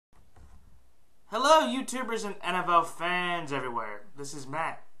Hello, YouTubers and NFL fans everywhere. This is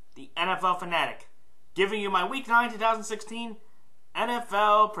Matt, the NFL Fanatic, giving you my Week 9 2016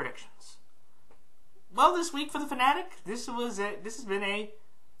 NFL predictions. Well, this week for the Fanatic, this has been a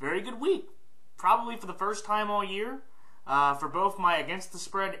very good week. Probably for the first time all year. For both my against the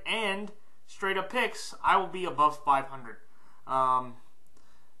spread and straight up picks, I will be above 500.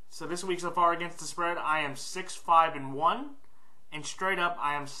 So this week so far against the spread, I am 6-5-1, and straight up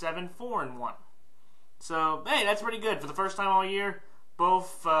I am 7-4-1. So hey, that's pretty good for the first time all year.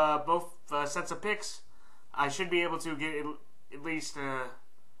 Both sets of picks, I should be able to get at least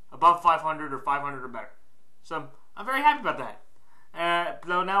above 500 or 500 or better. So I'm very happy about that.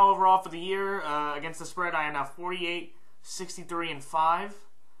 Though now overall for the year against the spread, I am now 48, 63, and 5,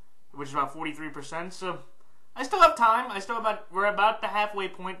 which is about 43%. So I still have time. We're about the halfway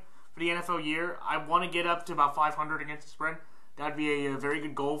point for the NFL year. I want to get up to about 500 against the spread. That'd be a very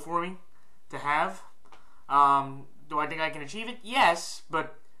good goal for me to have. Do I think I can achieve it? Yes,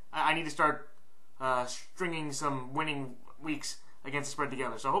 but I need to start stringing some winning weeks against the spread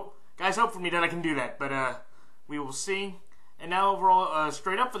together. So guys, hope for me that I can do that. But we will see. And now overall,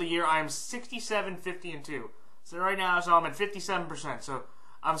 straight up for the year, I am 67, 50, and 2. So right now, I'm at 57%. So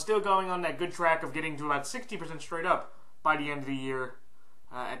I'm still going on that good track of getting to about 60% straight up by the end of the year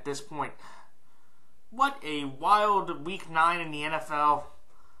at this point. What a wild Week 9 in the NFL.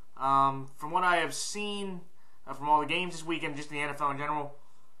 From what I have seen from all the games this weekend, just in the NFL in general,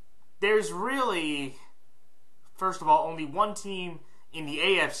 there's really, first of all, only one team in the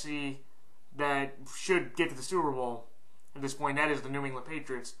AFC that should get to the Super Bowl at this point. That is the New England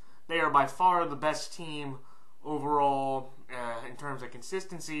Patriots. They are by far the best team overall in terms of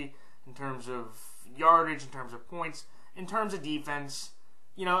consistency, in terms of yardage, in terms of points, in terms of defense.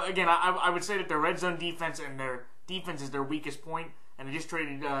 You know, again, I would say that their red zone defense and their defense is their weakest point, and they just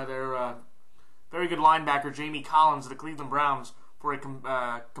traded their very good linebacker, Jamie Collins, of the Cleveland Browns, for a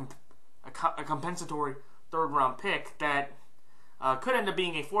compensatory third-round pick that could end up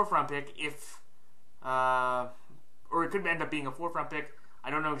being a fourth-round pick or it could end up being a fourth-round pick. I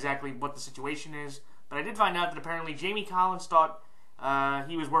don't know exactly what the situation is, but I did find out that apparently Jamie Collins thought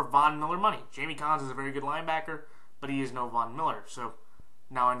he was worth Von Miller money. Jamie Collins is a very good linebacker, but he is no Von Miller. So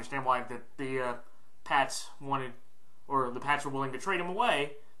now I understand why the Pats wanted, or the Pats were willing to trade him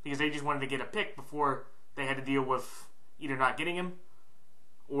away, because they just wanted to get a pick before they had to deal with either not getting him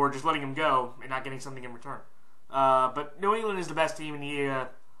or just letting him go and not getting something in return. But New England is the best team in the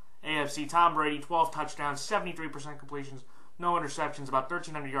AFC. Tom Brady, 12 touchdowns, 73% completions, no interceptions, about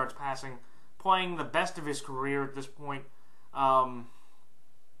 1,300 yards passing, playing the best of his career at this point. The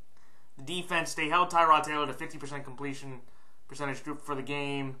defense, they held Tyrod Taylor to 50% completion percentage for the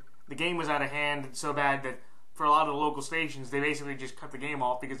game. The game was out of hand so bad that for a lot of the local stations, they basically just cut the game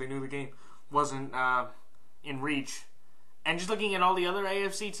off because they knew the game wasn't in reach. And just looking at all the other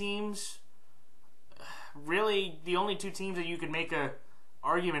AFC teams, really the only two teams that you could make a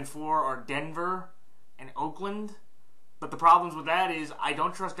argument for are Denver and Oakland. But the problems with that is I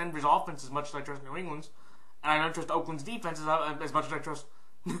don't trust Denver's offense as much as I trust New England's, and I don't trust Oakland's defense as much as I trust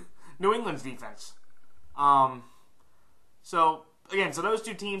New England's defense. So those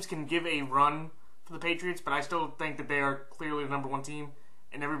two teams can give a run for the Patriots, but I still think that they are clearly the number one team,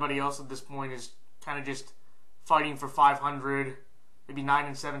 and everybody else at this point is kind of just fighting for 500, maybe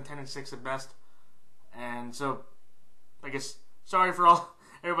 9-7, 10-6 at best. And so, I guess, sorry for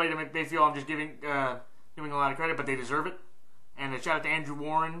everybody to make they feel I'm just giving New England a lot of credit, but they deserve it. And a shout out to Andrew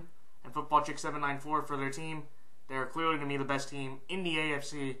Warren and Football Chick 794 for their team. They are clearly to me the best team in the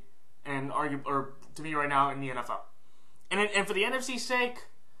AFC, and to me right now in the NFL. And for the NFC's sake,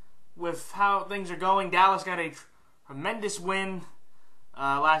 with how things are going, Dallas got a tremendous win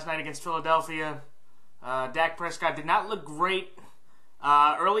last night against Philadelphia. Dak Prescott did not look great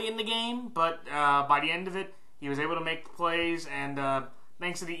early in the game, but by the end of it, he was able to make plays, and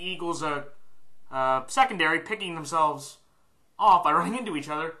thanks to the Eagles' secondary picking themselves off by running into each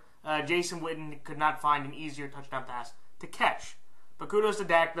other, Jason Witten could not find an easier touchdown pass to catch. But kudos to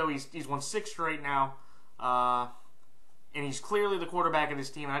Dak, though. He's won 6 straight now, and he's clearly the quarterback of this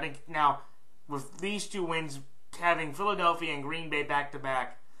team. And I think now, with these 2 wins, having Philadelphia and Green Bay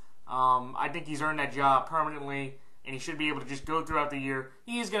back-to-back, I think he's earned that job permanently, and he should be able to just go throughout the year.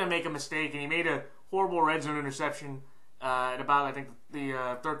 He is going to make a mistake, and he made a horrible red zone interception at about, I think,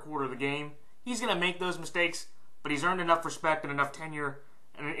 the third quarter of the game. He's going to make those mistakes, but he's earned enough respect and enough tenure,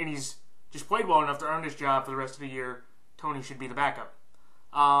 and he's just played well enough to earn this job for the rest of the year. Tony should be the backup.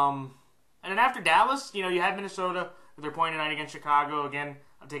 And then after Dallas, you have Minnesota with their point tonight against Chicago. Again,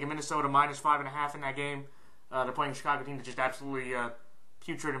 I'm taking Minnesota minus 5.5 in that game. They're playing a Chicago team that's just absolutely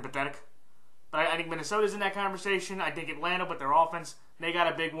putrid and pathetic. But I think Minnesota's in that conversation. I think Atlanta, with their offense, they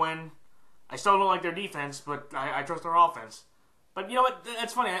got a big win. I still don't like their defense, but I trust their offense. But you know what?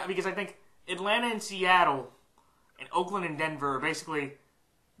 That's funny because I think Atlanta and Seattle and Oakland and Denver are basically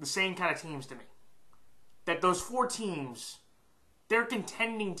the same kind of teams to me. That those 4 teams, they're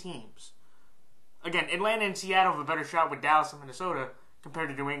contending teams. Again, Atlanta and Seattle have a better shot with Dallas and Minnesota compared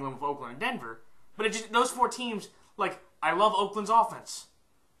to New England with Oakland and Denver. But it just, those 4 teams, like, I love Oakland's offense.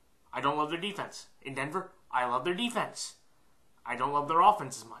 I don't love their defense. In Denver, I love their defense. I don't love their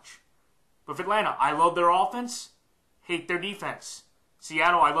offense as much. With Atlanta, I love their offense, hate their defense.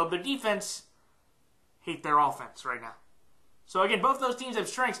 Seattle, I love their defense, hate their offense right now. So again, both those teams have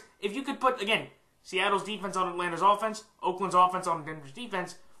strengths. If you could put, again, Seattle's defense on Atlanta's offense, Oakland's offense on Denver's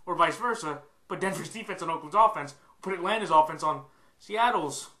defense, or vice versa, put Denver's defense on Oakland's offense, put Atlanta's offense on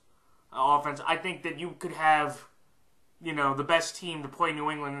Seattle's offense, I think that you could have, you know, the best team to play New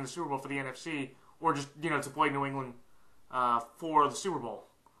England in the Super Bowl for the NFC, or just, you know, to play New England for the Super Bowl.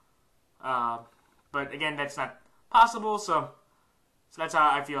 But again, that's not possible, so that's how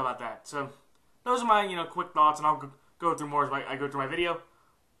I feel about that. So those are my, you know, quick thoughts, and I'll go through more as I go through my video.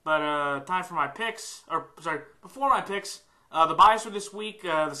 But time for my picks, before my picks, the buys for this week,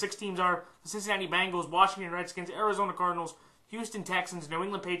 the 6 teams are the Cincinnati Bengals, Washington Redskins, Arizona Cardinals, Houston Texans, New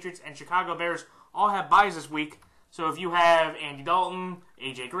England Patriots, and Chicago Bears all have buys this week. So if you have Andy Dalton,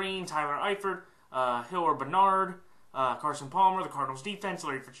 A.J. Green, Tyler Eifert, Hiller Bernard, Carson Palmer, the Cardinals defense,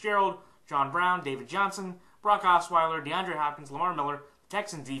 Larry Fitzgerald, John Brown, David Johnson, Brock Osweiler, DeAndre Hopkins, Lamar Miller, the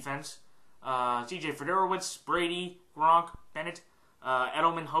Texans defense, C.J. Fedorowicz, Brady, Gronk, Bennett,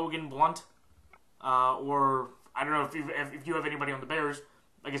 Edelman, Hogan, Blunt, or I don't know if you have anybody on the Bears,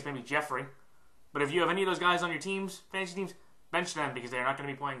 I guess maybe Jeffrey. But if you have any of those guys on your teams, fantasy teams, bench them because they're not going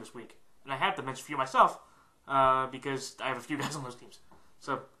to be playing this week. And I have to bench a few myself because I have a few guys on those teams.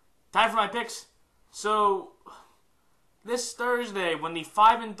 So, time for my picks. So, this Thursday, when the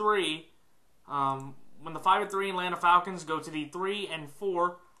 5-3 Atlanta Falcons go to the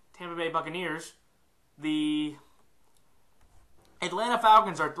 3-4 Tampa Bay Buccaneers, the Atlanta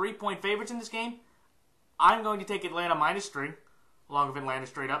Falcons are 3-point favorites in this game. I'm going to take Atlanta -3, along with Atlanta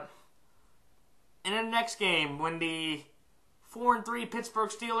straight up. And in the next game, when the 4-3 Pittsburgh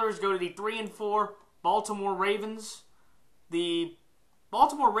Steelers go to the 3-4 Baltimore Ravens, the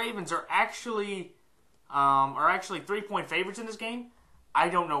Baltimore Ravens are actually 3-point favorites in this game. I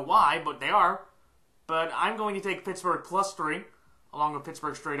don't know why, but they are. But I'm going to take Pittsburgh +3, along with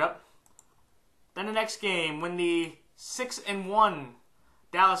Pittsburgh straight up. Then the next game, when the 6-1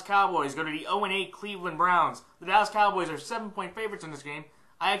 Dallas Cowboys go to the 0-8 Cleveland Browns. The Dallas Cowboys are 7-point favorites in this game.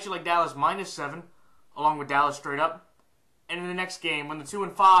 I actually like Dallas -7, along with Dallas straight up. And in the next game, when the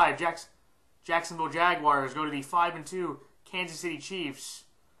 2-5 Jacksonville Jaguars go to the 5-2 Kansas City Chiefs.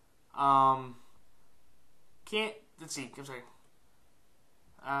 Let's see.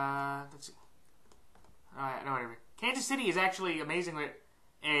 No, whatever. Kansas City is actually amazingly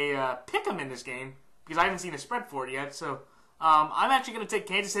a pick 'em in this game because I haven't seen a spread for it yet. So I'm actually going to take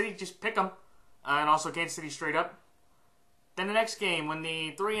Kansas City, just pick 'em, and also Kansas City straight up. Then the next game, when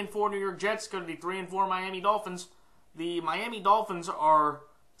the 3-4 New York Jets go to the 3-4 Miami Dolphins, the Miami Dolphins are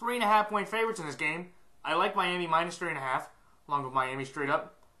 3.5-point favorites in this game. I like Miami -3.5, along with Miami straight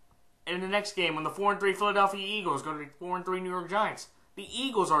up. And in the next game, when the 4-3 Philadelphia Eagles go to the 4-3 New York Giants, the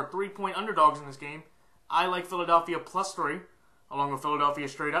Eagles are 3-point underdogs in this game. I like Philadelphia +3, along with Philadelphia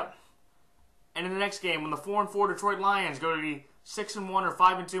straight up. And in the next game, when the 4-4 Detroit Lions go to the 6-1 or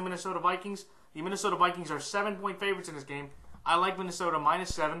 5-2 Minnesota Vikings, the Minnesota Vikings are 7-point favorites in this game. I like Minnesota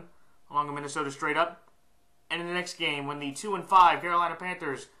 -7, along with Minnesota straight up. And in the next game, when the 2-5 Carolina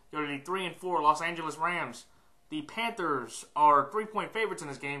Panthers go to the 3-4 Los Angeles Rams, the Panthers are 3-point favorites in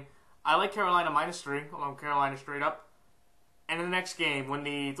this game. I like Carolina -3, along with Carolina straight up. And in the next game, when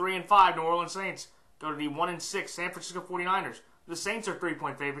the 3-5 New Orleans Saints go to the 1-6 San Francisco 49ers, the Saints are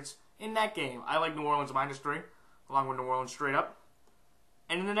 3-point favorites in that game. I like New Orleans -3, along with New Orleans straight up.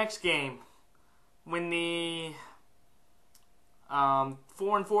 And in the next game, when the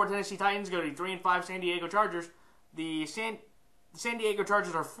 4-4 Tennessee Titans go to the 3-5 San Diego Chargers, the San Diego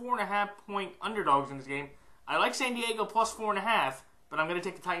Chargers are 4.5-point underdogs in this game. I like San Diego +4.5, but I'm going to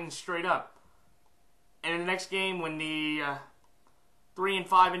take the Titans straight up. And in the next game, when the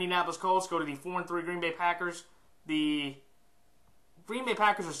 3-5 Indianapolis Colts go to the 4-3 Green Bay Packers, the Green Bay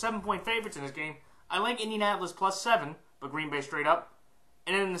Packers are 7-point favorites in this game. I like Indianapolis +7, but Green Bay straight up.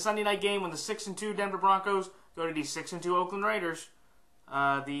 And then in the Sunday night game, when the 6-2 Denver Broncos go to the 6-2 Oakland Raiders,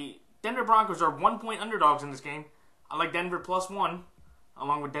 the Denver Broncos are 1-point underdogs in this game. I like Denver +1,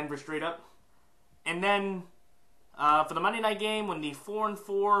 along with Denver straight up. And then for the Monday night game, when the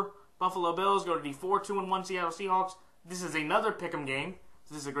 4-4 Buffalo Bills go to the 4-2-1 Seattle Seahawks. This is another pick'em game,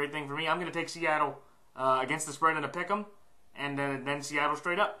 so this is a great thing for me. I'm going to take Seattle against the spread in a pick'em, and then Seattle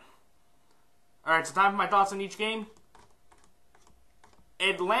straight up. All right, so time for my thoughts on each game.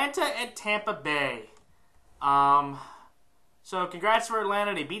 Atlanta at Tampa Bay. So congrats for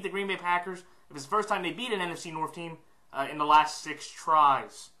Atlanta. They beat the Green Bay Packers. It was the first time they beat an NFC North team in the last 6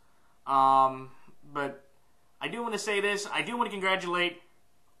 tries. But I do want to say this. I do want to congratulate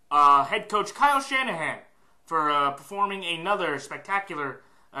head coach Kyle Shanahan for performing another spectacular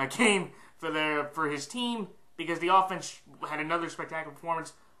game for his team, because the offense had another spectacular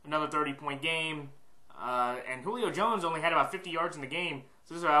performance, another 30-point game, and Julio Jones only had about 50 yards in the game.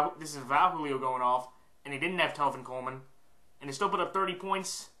 So this is without Julio going off, and he didn't have Telvin Coleman, and they still put up 30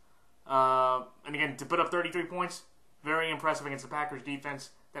 points. And again, to put up 33 points, very impressive against the Packers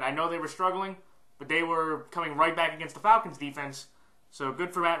defense. That I know they were struggling, but they were coming right back against the Falcons defense. So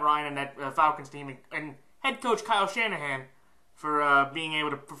good for Matt Ryan and that Falcons team, and head coach Kyle Shanahan for being able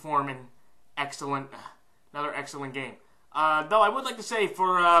to perform in another excellent game. Though I would like to say,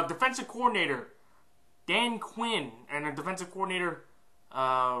 for defensive coordinator Dan Quinn and the defensive coordinator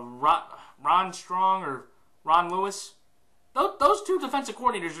Ron Strong or Ron Lewis, those two defensive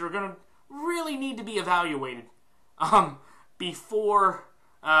coordinators are going to really need to be evaluated before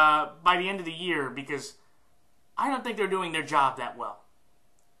by the end of the year, because I don't think they're doing their job that well.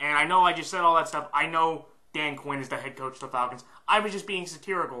 And I know I just said all that stuff. I know Dan Quinn is the head coach of the Falcons. I was just being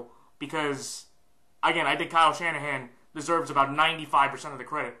satirical because, again, I think Kyle Shanahan deserves about 95% of the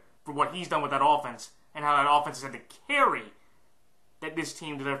credit for what he's done with that offense and how that offense has had to carry this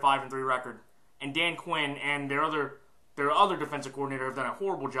team to their 5-3 record. And Dan Quinn and their other defensive coordinator have done a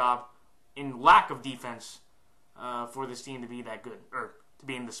horrible job in lack of defense for this team to be that good, or to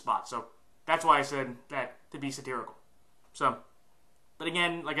be in this spot. So that's why I said that, to be satirical. So, but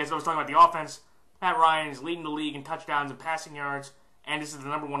again, like I was talking about the offense, Matt Ryan is leading the league in touchdowns and passing yards, and this is the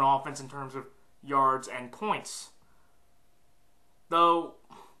number 1 offense in terms of yards and points. Though,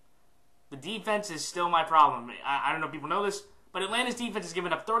 the defense is still my problem. I don't know if people know this, but Atlanta's defense has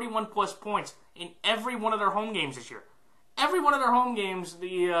given up 31-plus points in every one of their home games this year. Every one of their home games,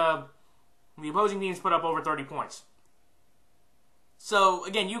 the opposing teams put up over 30 points. So,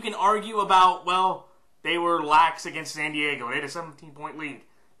 again, you can argue about, well, they were lax against San Diego. They had a 17-point lead.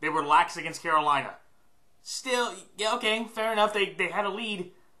 They were lax against Carolina. Still, yeah, okay, fair enough. They had a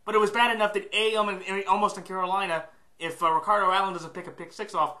lead, but it was bad enough that almost in Carolina, if Ricardo Allen doesn't pick a pick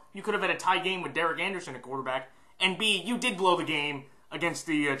 6 off, you could have had a tie game with Derek Anderson at quarterback. And B, you did blow the game against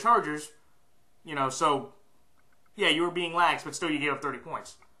the Chargers. So, yeah, you were being lax, but still you gave up 30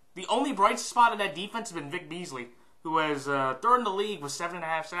 points. The only bright spot of that defense has been Vic Beasley, who has 3rd in the league with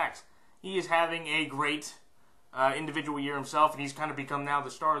 7.5 sacks. He is having a great individual year himself, and he's kind of become now the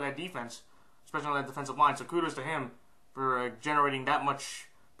star of that defense, especially on that defensive line. So kudos to him for generating that much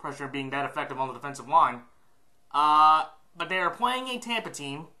pressure and being that effective on the defensive line. But they are playing a Tampa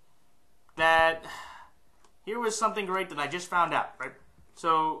team that, here was something great that I just found out, right?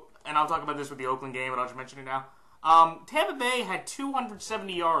 So, and I'll talk about this with the Oakland game, but I'll just mention it now. Tampa Bay had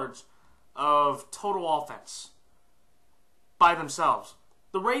 270 yards of total offense by themselves.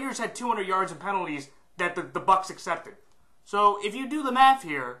 The Raiders had 200 yards in penalties that the Bucs accepted. So if you do the math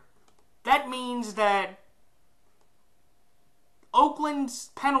here, that means that Oakland's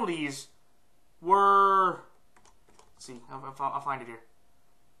penalties were... Let's see, I'll find it here.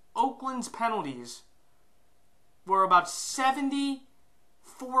 Oakland's penalties were about 74%.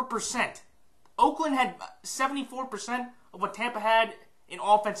 Oakland had 74% of what Tampa had in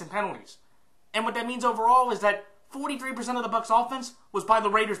offense and penalties. And what that means overall is that 43% of the Bucs' offense was by the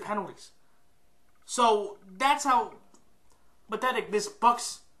Raiders' penalties. So that's how pathetic this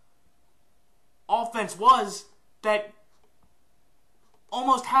Bucs offense was, that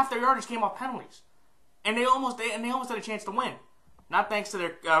almost half their yardage came off penalties. And they almost had a chance to win. Not thanks to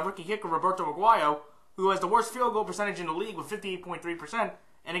their rookie kicker, Roberto Aguayo, who has the worst field goal percentage in the league with 58.3%.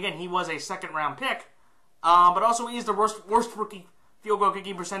 And again, he was a second-round pick. But also he is the worst rookie field goal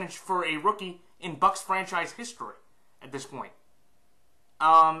kicking percentage for a rookie in Bucs franchise history at this point.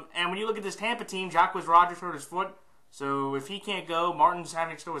 And when you look at this Tampa team, Jacquizz Rodgers hurt his foot. So if he can't go, Martin's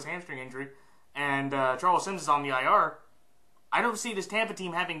having still his hamstring injury, and Charles Sims is on the IR, I don't see this Tampa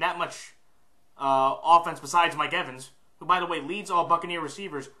team having that much offense besides Mike Evans, who, by the way, leads all Buccaneer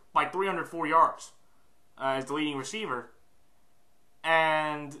receivers by 304 yards as the leading receiver.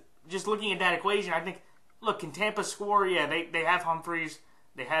 And just looking at that equation, I think, look, can Tampa score? Yeah, they have Humphreys,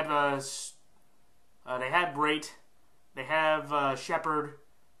 they have Brait, they have Shepard,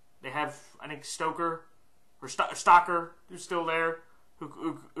 they have, I think, Stoker, or Stocker, who's still there,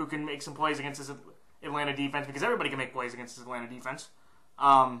 who can make some plays against this Atlanta defense, because everybody can make plays against this Atlanta defense.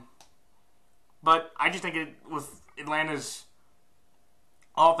 But I just think with Atlanta's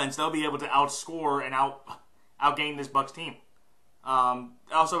offense, they'll be able to outscore and outgain this Bucs team.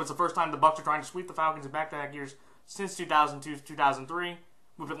 Also, it's the first time the Bucs are trying to sweep the Falcons in back-to-back years since 2002-2003.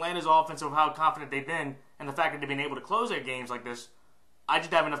 With Atlanta's offense, of how confident they've been, and the fact that they've been able to close their games like this, I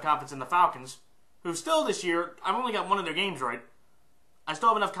just have enough confidence in the Falcons, who still this year, I've only got one of their games right. I still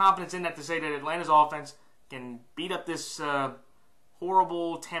have enough confidence in that to say that Atlanta's offense can beat up this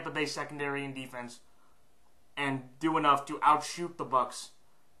horrible Tampa Bay secondary and defense and do enough to outshoot the Bucs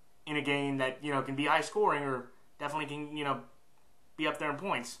in a game that, can be high scoring or definitely can, be up there in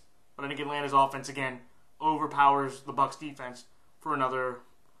points. But I think Atlanta's offense, again, overpowers the Bucs defense for another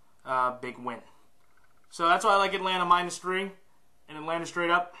big win. So that's why I like Atlanta -3 and Atlanta straight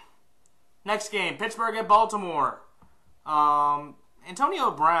up. Next game, Pittsburgh at Baltimore.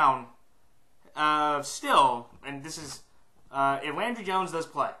 Antonio Brown still, and this is, if Landry Jones does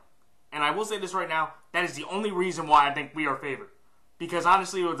play, and I will say this right now, that is the only reason why I think we are favored. Because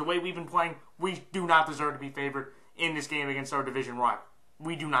honestly, with the way we've been playing, we do not deserve to be favored in this game against our division rival.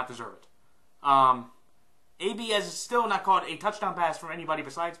 We do not deserve it. AB has still not caught a touchdown pass from anybody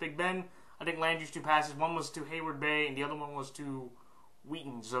besides Big Ben. I think Landry's 2 passes, one was to Hayward Bay and the other one was to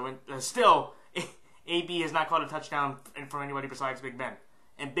Wheaton. So still, AB has not caught a touchdown from anybody besides Big Ben.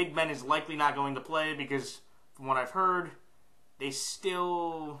 And Big Ben is likely not going to play because, from what I've heard, they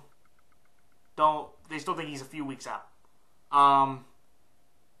still think he's a few weeks out.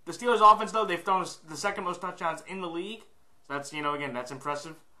 The Steelers' offense, though, they've thrown the second most touchdowns in the league. So that's, again, that's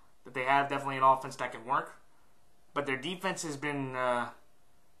impressive that they have definitely an offense that can work. But their defense has been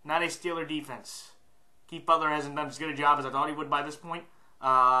not a Steeler defense. Keith Butler hasn't done as good a job as I thought he would by this point.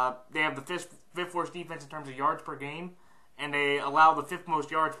 They have the fifth worst defense in terms of yards per game, and they allow the 5th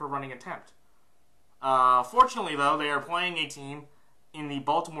most yards per running attempt. Fortunately, though, they are playing a team in the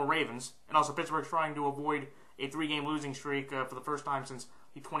Baltimore Ravens, and also Pittsburgh's trying to avoid a 3-game losing streak for the first time since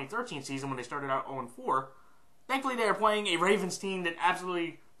the 2013 season when they started out 0-4. Thankfully, they are playing a Ravens team that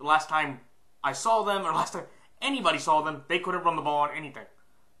absolutely, the last time I saw them, or last time anybody saw them, they couldn't run the ball on anything.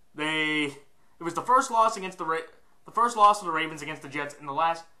 It was the first loss against the first loss of the Ravens against the Jets in the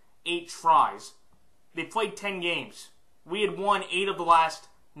last 8 tries. They played 10 games. We had won 8 of the last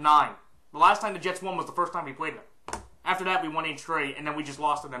 9. The last time the Jets won was the first time we played them. After that, we won 8 straight, and then we just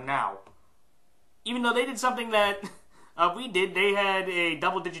lost to them now. Even though they did something that we did, they had a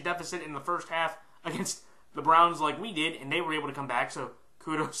double-digit deficit in the first half against the Browns like we did, and they were able to come back, so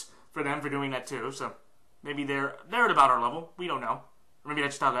kudos for them for doing that too. So maybe they're at about our level. We don't know. Or maybe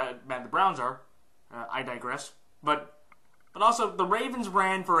that's just how bad the Browns are. I digress. But also, the Ravens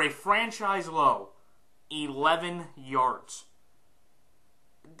ran for a franchise low 11 yards.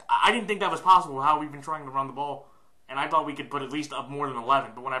 I didn't think that was possible, how we've been trying to run the ball, and I thought we could put at least up more than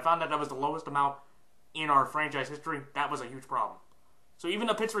 11. But when I found out that was the lowest amount in our franchise history, that was a huge problem. So even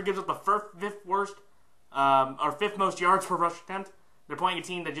though Pittsburgh gives up the 5th worst, or 5th most yards per rush attempt, they're playing a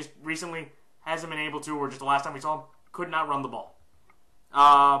team that just recently hasn't been able to, or just the last time we saw them, could not run the ball.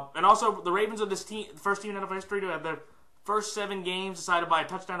 And also, the Ravens are the first team in NFL history to have their first 7 games decided by a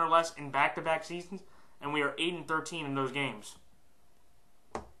touchdown or less in back-to-back seasons, and we are 8-13 in those games.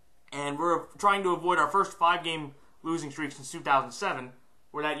 And we're trying to avoid our first 5-game losing streak since 2007,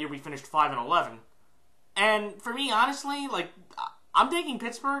 where that year we finished 5-11. And for me, honestly, I'm taking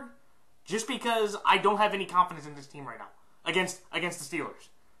Pittsburgh just because I don't have any confidence in this team right now against the Steelers.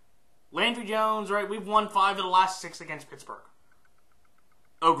 Landry Jones, right? We've won 5 of the last 6 against Pittsburgh.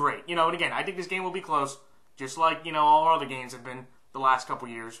 Oh, great. And again, I think this game will be close, just like, all our other games have been the last couple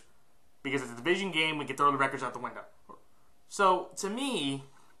years. Because it's a division game, we can throw the records out the window. So, to me,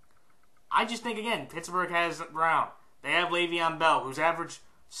 I just think, again, Pittsburgh has Brown. They have Le'Veon Bell, who's averaged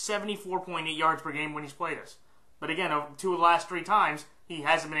 74.8 yards per game when he's played us. But again, 2 of the last 3 times, he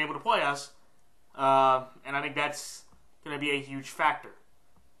hasn't been able to play us. And I think that's going to be a huge factor.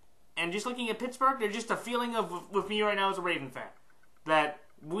 And just looking at Pittsburgh, there's just a feeling with me right now as a Raven fan, that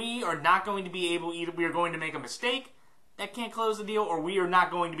we are not going to be able, either we are going to make a mistake that can't close the deal, or we are not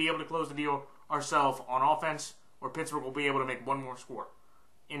going to be able to close the deal ourselves on offense, or Pittsburgh will be able to make one more score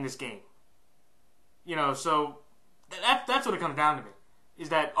in this game. So that's what it comes down to me, is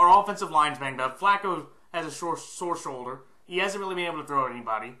that our offensive line's banged up. Flacco has a sore shoulder. He hasn't really been able to throw at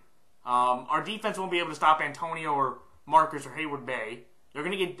anybody. Our defense won't be able to stop Antonio or Marcus or Hayward Bay. They're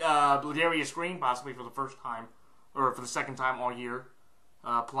going to get Ladarius Green possibly for the first time, or for the second time all year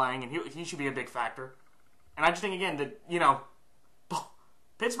playing, and he should be a big factor. And I just think, again, that,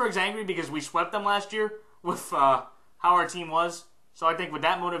 Pittsburgh's angry because we swept them last year with how our team was. So I think with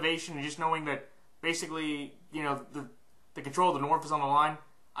that motivation and just knowing that basically, the control of the North is on the line,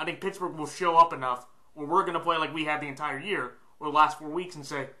 I think Pittsburgh will show up enough where we're going to play like we have the entire year or the last 4 weeks and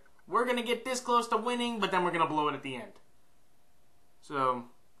say, we're going to get this close to winning, but then we're going to blow it at the end. So,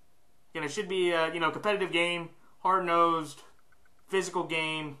 it should be a competitive game, hard-nosed, physical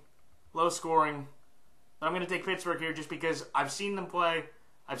game, low scoring. But I'm going to take Pittsburgh here just because I've seen them play,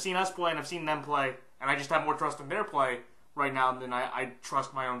 I've seen us play, and I've seen them play, and I just have more trust in their play right now than I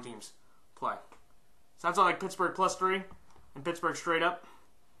trust my own team's play. Sounds like Pittsburgh +3 and Pittsburgh straight up.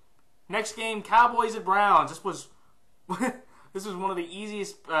 Next game, Cowboys at Browns. This was one of the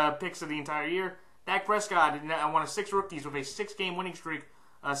easiest picks of the entire year. Dak Prescott, one of 6 rookies with a 6-game winning streak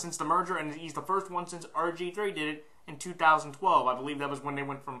since the merger, and he's the first one since RG3 did it in 2012. I believe that was when they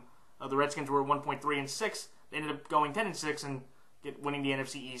went from the Redskins were 1.3-6. They ended up going 10-6 and winning the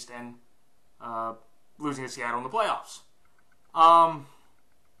NFC East and losing to Seattle in the playoffs.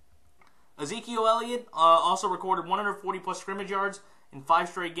 Ezekiel Elliott also recorded 140-plus scrimmage yards in 5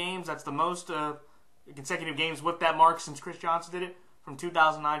 straight games. That's the most consecutive games with that mark since Chris Johnson did it from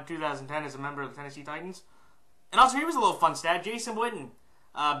 2009 to 2010 as a member of the Tennessee Titans. And also, here was a little fun stat. Jason Witten,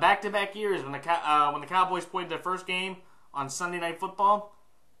 back-to-back years when the Cowboys played their first game on Sunday Night Football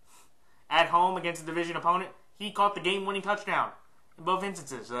at home against a division opponent, he caught the game-winning touchdown in both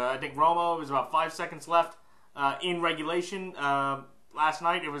instances. I think Romo, was about 5 seconds left in regulation. Last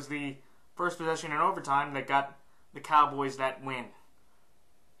night, it was the first possession in overtime that got the Cowboys that win.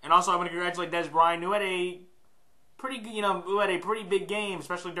 And also, I want to congratulate Des Bryant, who had a pretty big game,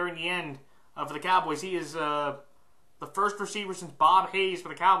 especially during the end for the Cowboys. He is the first receiver since Bob Hayes for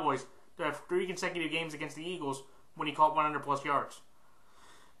the Cowboys to have 3 consecutive games against the Eagles when he caught 100-plus yards.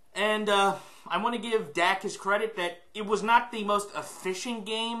 And I want to give Dak his credit that it was not the most efficient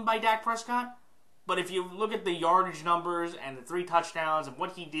game by Dak Prescott, but if you look at the yardage numbers and the 3 touchdowns and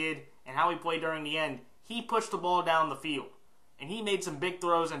what he did and how he played during the end, he pushed the ball down the field. And he made some big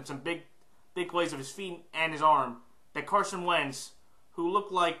throws and some big plays with his feet and his arm that Carson Wentz, who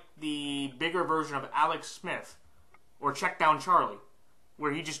looked like the bigger version of Alex Smith, or Check Down Charlie,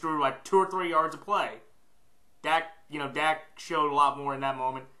 where he just threw like 2 or 3 yards of play. Dak showed a lot more in that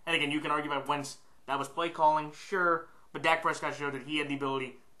moment. And again, you can argue about Wentz, that was play calling, sure, but Dak Prescott showed that he had the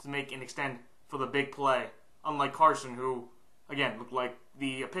ability to make and extend for the big play, unlike Carson, who, again, looked like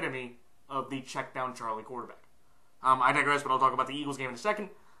the epitome of the Check Down Charlie quarterback. I digress, but I'll talk about the Eagles game in a second.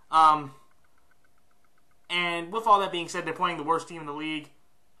 And with all that being said, they're playing the worst team in the league.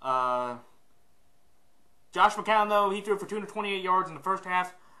 Josh McCown, though, he threw for 228 yards in the first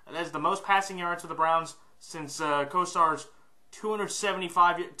half. That is the most passing yards for the Browns since Kosar's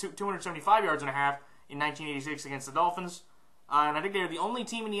 275 yards and a half in 1986 against the Dolphins. And I think they're the only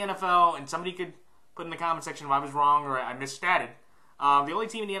team in the NFL, and somebody could put in the comment section if I was wrong or I misstatted, the only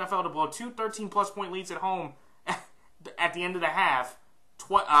team in the NFL to blow 2 13-plus point leads at home at the end of the half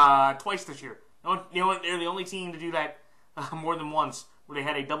twice this year. They're the only team to do that more than once, where they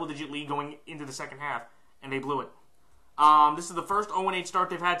had a double-digit lead going into the second half, and they blew it. This is the first 0-8 start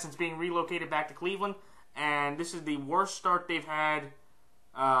they've had since being relocated back to Cleveland, and this is the worst start they've had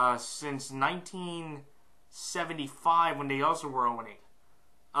since 1975, when they also were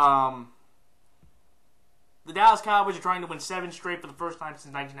 0-8. The Dallas Cowboys are trying to win 7 straight for the first time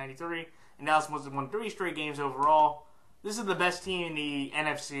since 1993, and Dallas must have won 3 straight games overall. This is the best team in the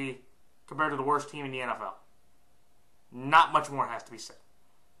NFC compared to the worst team in the NFL. Not much more has to be said.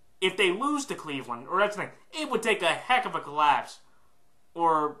 If they lose to Cleveland, or that's the thing, it would take a heck of a collapse.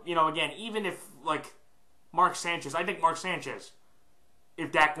 Or, again, even if, Mark Sanchez, I think Mark Sanchez,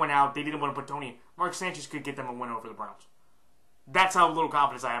 if Dak went out, they didn't want to put Tony in, Mark Sanchez could get them a win over the Browns. That's how little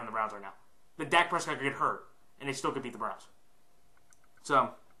confidence I have in the Browns right now. That Dak Prescott could get hurt, and they still could beat the Browns.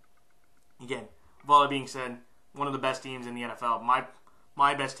 So, again, with all that being said, one of the best teams in the NFL,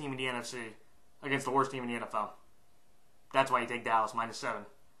 my best team in the NFC against the worst team in the NFL. That's why you take Dallas -7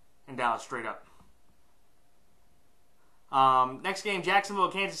 and Dallas straight up. Next game, Jacksonville,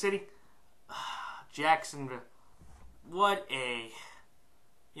 Kansas City. Jacksonville. What a,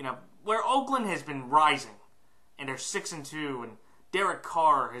 where Oakland has been rising, and they're 6-2, and Derek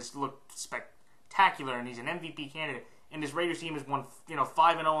Carr has looked spectacular, and he's an MVP candidate, and this Raiders team has won,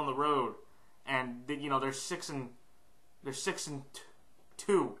 5-0 on the road, and they're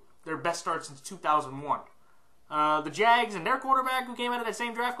 6-2, their best start since 2001. The Jags and their quarterback, who came out of that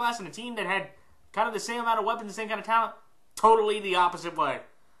same draft class, and a team that had kind of the same amount of weapons, the same kind of talent, totally the opposite way.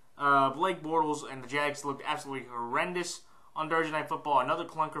 Blake Bortles and the Jags looked absolutely horrendous on Thursday Night Football. Another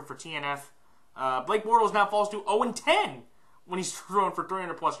clunker for TNF. Blake Bortles now falls to 0-10 when he's throwing for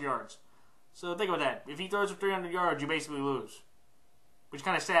 300-plus yards. So think about that. If he throws for 300 yards, you basically lose. which is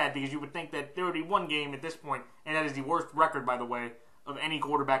kind of sad because you would think that there would be one game at this point, and that is the worst record, by the way, of any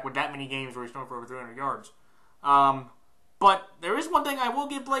quarterback with that many games where he's thrown for over 300 yards. But there is one thing I will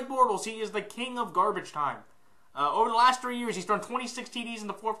give Blake Bortles. He is the king of garbage time. Over the last 3 years, he's thrown 26 TDs in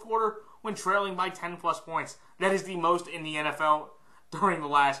the fourth quarter when trailing by 10-plus points. That is the most in the NFL during the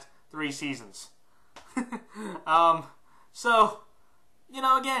last 3 seasons. So,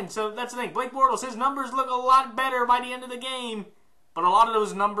 again, so that's the thing. Blake Bortles, his numbers look a lot better by the end of the game, but a lot of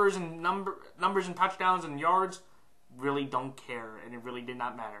those numbers and touchdowns and yards really don't care, and it really did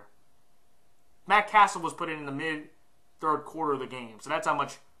not matter. Matt Castle was put in the mid-third quarter of the game, so that's how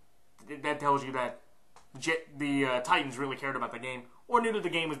much that tells you that the Titans really cared about the game, or knew that the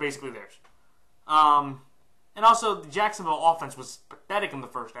game was basically theirs. And also, the Jacksonville offense was pathetic in the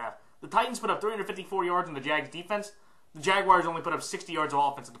first half. The Titans put up 354 yards in the Jags defense. The Jaguars only put up 60 yards of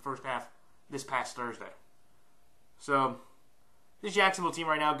offense in the first half this past Thursday. So, this Jacksonville team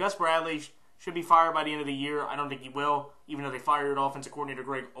right now, Gus Bradley should be fired by the end of the year. I don't think he will, even though they fired offensive coordinator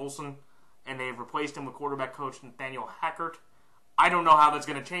Greg Olson, and they've replaced him with quarterback coach Nathaniel Hackett. I don't know how that's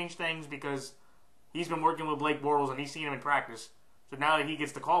going to change things because he's been working with Blake Bortles and he's seen him in practice. So now that he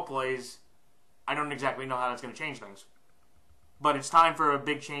gets to call plays, I don't exactly know how that's going to change things. But it's time for a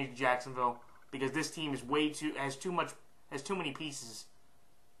big change in Jacksonville because this team is has too many pieces,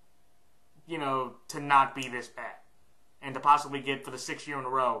 to not be this bad. And to possibly get, for the 6th year in a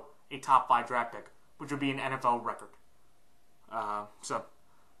row, a top 5 draft pick, which would be an NFL record.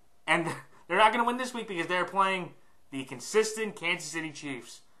 And they're not going to win this week because they're playing the consistent Kansas City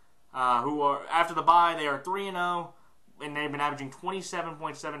Chiefs, who are, after the bye, they are 3-0, and they've been averaging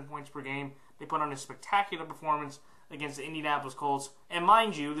 27.7 points per game. They put on a spectacular performance against the Indianapolis Colts. And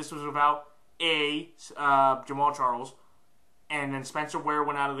mind you, this was without Jamal Charles, and then Spencer Ware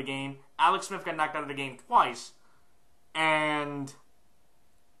went out of the game. Alex Smith got knocked out of the game twice. And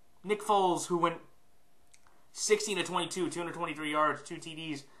Nick Foles, who went 16-22, 223 yards, 2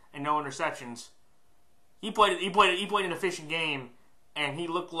 TDs, and no interceptions. He played an efficient game, and he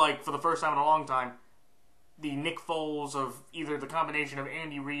looked like, for the first time in a long time, the Nick Foles of either the combination of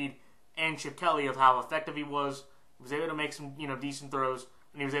Andy Reid and Chip Kelly of how effective he was. He was able to make some, decent throws,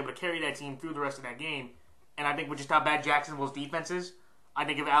 and he was able to carry that team through the rest of that game. And I think with just how bad Jacksonville's defense is, I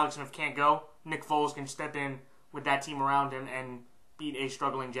think if Alex Smith can't go, Nick Foles can step in with that team around him and beat a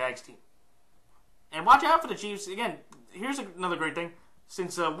struggling Jags team. And watch out for the Chiefs. Again, here's another great thing.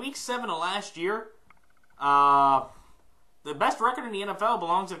 Since Week 7 of last year, the best record in the NFL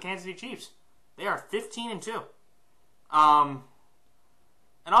belongs to the Kansas City Chiefs. They are 15-2. And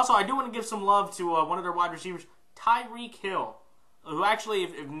also, I do want to give some love to one of their wide receivers, Tyreek Hill, who actually,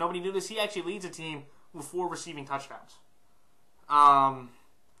 if nobody knew this, he actually leads a team with 4 receiving touchdowns.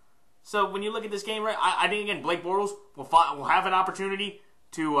 So when you look at this game, right, I think, again, Blake Bortles will have an opportunity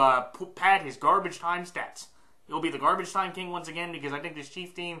to pad his garbage time stats. He'll be the garbage time king once again because I think this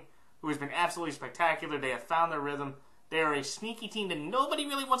Chief team, who has been absolutely spectacular, they have found their rhythm. They are a sneaky team that nobody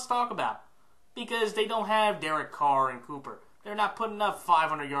really wants to talk about because they don't have Derek Carr and Cooper. They're not putting up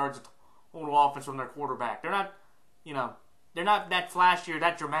 500 yards of total offense from their quarterback. They're not, they're not that flashy or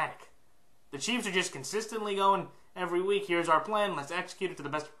that dramatic. The Chiefs are just consistently going every week. Here's our plan. Let's execute it to the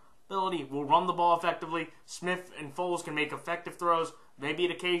best ability. We'll run the ball effectively. Smith and Foles can make effective throws. Maybe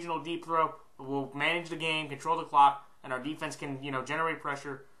an occasional deep throw. But we'll manage the game, control the clock, and our defense can, generate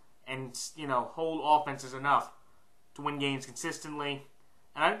pressure and, hold offenses enough to win games consistently.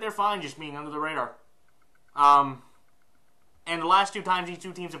 And I think they're fine just being under the radar. And the last 2 times these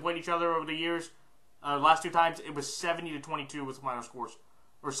 2 teams have played each other over the years, the last 2 times it was 70-22 with the final scores.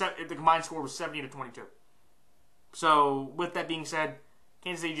 The combined score was 70-22. So, with that being said,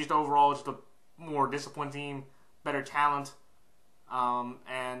 Kansas City just overall just a more disciplined team, better talent.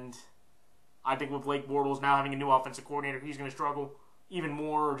 And I think with Blake Bortles now having a new offensive coordinator, he's going to struggle even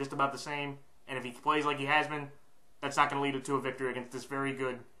more or just about the same. And if he plays like he has been, that's not going to lead to a victory against this very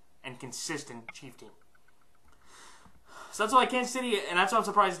good and consistent Chief team. So that's why Kansas City, and that's why I'm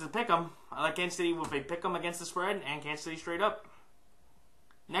surprised to pick them. I like Kansas City with a pick them against the spread and Kansas City straight up.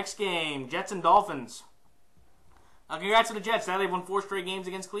 Next game, Jets and Dolphins. Congrats to the Jets. Now they've won 4 straight games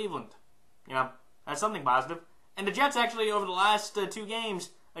against Cleveland. That's something positive. And the Jets actually, over the last 2 games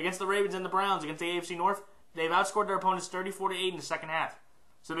against the Ravens and the Browns against the AFC North, they've outscored their opponents 34-8 in the second half.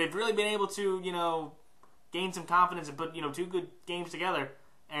 So they've really been able to, gain some confidence and put, 2 good games together.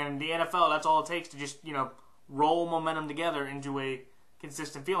 And the NFL, that's all it takes to just, roll momentum together into a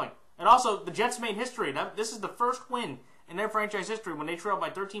consistent feeling. And also, the Jets made history. This is the first win in their franchise history when they trailed by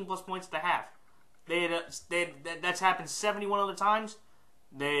 13-plus points at the half. That's happened 71 other times.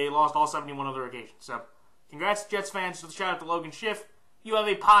 They lost all 71 other occasions. So, congrats, Jets fans. Shout out to Logan Schiff. you have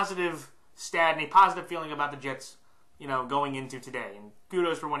a positive stat and a positive feeling about the Jets, going into today. And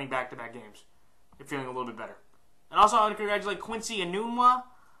kudos for winning back-to-back games. You're feeling a little bit better. And also, I want to congratulate Quincy Enunwa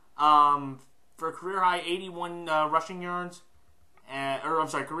for a career-high 81 rushing yards.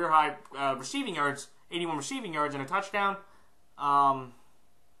 Career-high receiving yards, 81 receiving yards and a touchdown. Of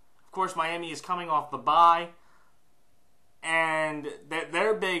course, Miami is coming off the bye. And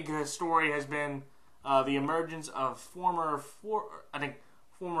their big story has been the emergence of former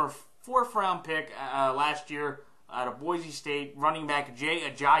fourth-round pick last year out of Boise State running back Jay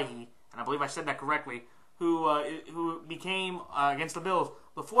Ajayi, and I believe I said that correctly, who became against the Bills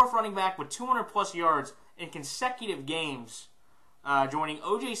the fourth running back with 200-plus yards in consecutive games, joining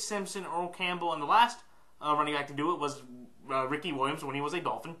O.J. Simpson, Earl Campbell, and the last running back to do it was Ricky Williams when he was a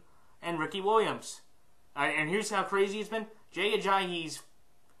Dolphin, and Ricky Williams. And here's how crazy it's been. Jay Ajayi,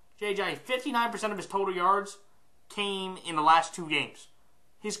 59% of his total yards came in the last 2 games.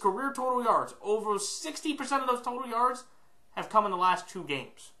 His career total yards, over 60% of those total yards have come in the last 2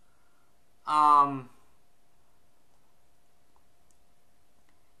 games.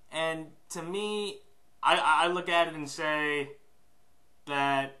 And to me, I look at it and say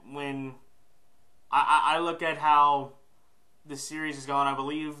that when I look at how the series is going, I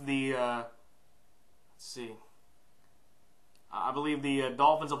believe I believe the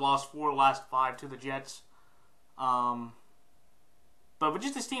Dolphins have lost 4 of the last 5 to the Jets. But with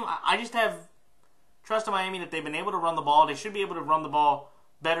just this team, I just have trust in Miami that they've been able to run the ball. They should be able to run the ball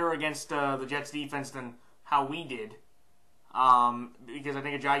better against the Jets defense than how we did. Because I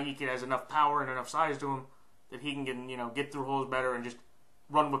think Ajayi has enough power and enough size to him that he can get through holes better and just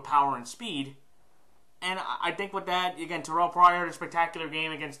run with power and speed. And I think with that, again, Terrell Pryor had a spectacular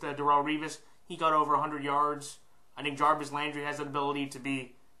game against Darrelle Revis. He got over 100 yards. I think Jarvis Landry has the ability to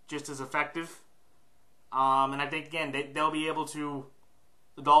be just as effective. And I think, again, they'll be able to,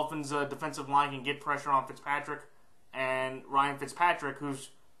 the Dolphins' defensive line can get pressure on Fitzpatrick. And Ryan Fitzpatrick, who's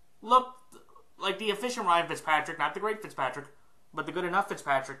looked like the efficient Ryan Fitzpatrick, not the great Fitzpatrick, but the good enough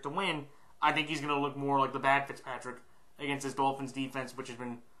Fitzpatrick to win, I think he's going to look more like the bad Fitzpatrick against this Dolphins defense, which has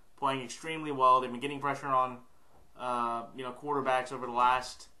been playing extremely well. They've been getting pressure on, quarterbacks over the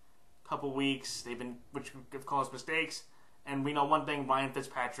last couple weeks. Which have caused mistakes. And we know one thing: Ryan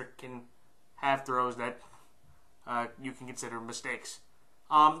Fitzpatrick can have throws that you can consider mistakes.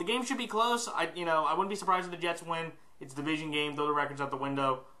 The game should be close. I wouldn't be surprised if the Jets win. It's a division game. Throw the records out the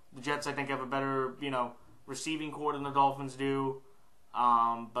window. The Jets, I think, have a better, receiving core than the Dolphins do.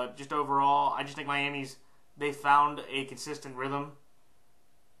 But just overall, I just think they found a consistent rhythm,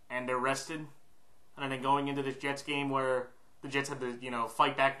 and they're rested. And I think going into this Jets game where the Jets had to,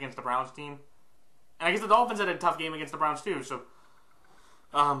 fight back against the Browns team. And I guess the Dolphins had a tough game against the Browns too. So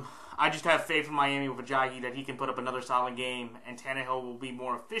I just have faith in Miami with Ajayi that he can put up another solid game, and Tannehill will be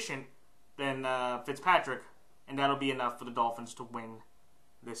more efficient than Fitzpatrick, and that'll be enough for the Dolphins to win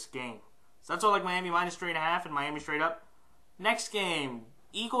this game. So that's all like Miami minus 3.5 and Miami straight up. Next game,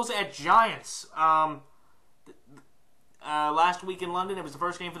 Eagles at Giants. Last week in London, it was the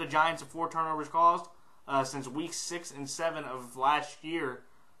first game for the Giants of 4 turnovers caused since week 6 and 7 of last year.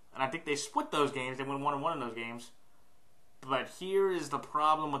 And I think they split those games. They went 1-1 in those games. But here is the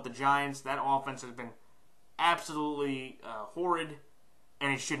problem with the Giants. That offense has been absolutely horrid,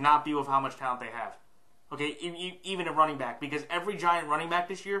 and it should not be with how much talent they have. Okay, even a running back, because every Giant running back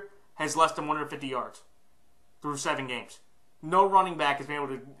this year has less than 150 yards through 7 games. No running back has been able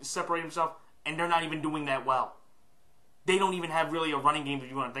to separate himself, and they're not even doing that well. They don't even have really a running game that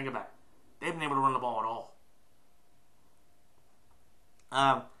you want to think about. They haven't been able to run the ball at all.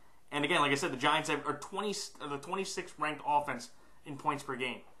 And again, like I said, the Giants are the 26th ranked offense in points per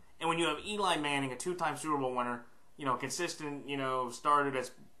game. And when you have Eli Manning, a 2-time Super Bowl winner, consistent, starter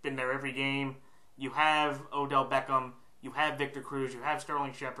that's been there every game, you have Odell Beckham, you have Victor Cruz, you have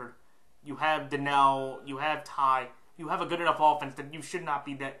Sterling Shepard, you have Donnell, you have Ty, you have a good enough offense that you should not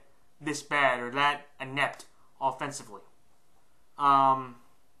be this bad or that inept offensively. And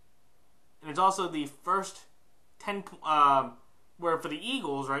it's also the first 10, where for the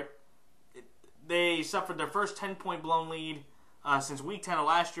Eagles, right, they suffered their first 10-point blown lead since week 10 of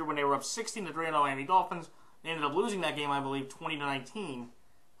last year when they were up 16-3 on the Miami Dolphins. They ended up losing that game, I believe, 20-19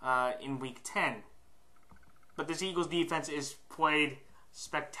 in week 10. But this Eagles defense is played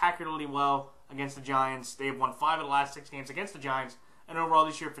spectacularly well against the Giants. They have won 5 of the last 6 games against the Giants. And overall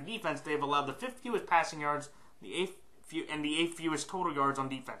this year for defense, they've allowed the 5th fewest passing yards, the 8th fewest total yards on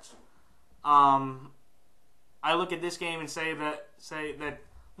defense. I look at this game and say that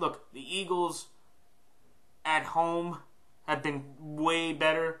look, the Eagles at home have been way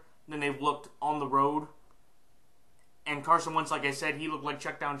better than they've looked on the road. And Carson Wentz, like I said, he looked like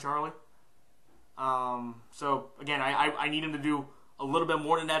check down Charlie. So, again, I need him to do a little bit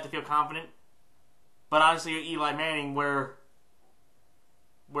more than that to feel confident. But honestly, Eli Manning, where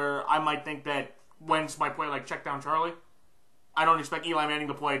I might think that Wentz might play like check down Charlie, I don't expect Eli Manning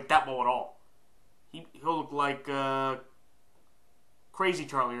to play that well at all. He'll look like Crazy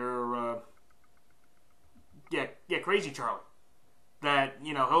Charlie or Crazy Charlie. That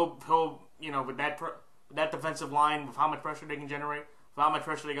he'll with that defensive line, with how much pressure they can generate, with how much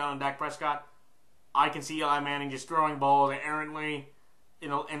pressure they got on Dak Prescott, I can see Eli Manning just throwing balls errantly. In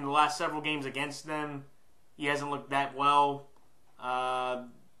the last several games against them, he hasn't looked that well.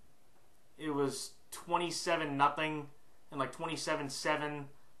 It was 27-0 and like 27-7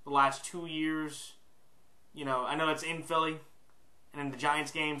 the last 2 years. I know that's in Philly, and in the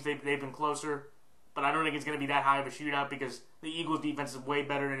Giants games they've been closer, but I don't think it's going to be that high of a shootout because the Eagles' defense is way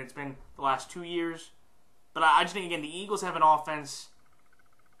better than it's been the last 2 years. But I just think, again, the Eagles have an offense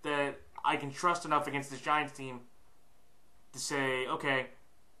that I can trust enough against this Giants team to say, okay,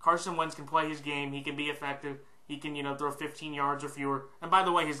 Carson Wentz can play his game. He can be effective. He can, throw 15 yards or fewer. And by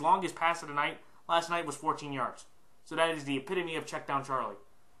the way, his longest pass of the night last night was 14 yards. So that is the epitome of check down Charlie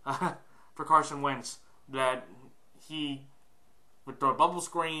for Carson Wentz. That he would throw bubble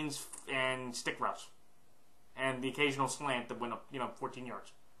screens and stick routes and the occasional slant that went up, 14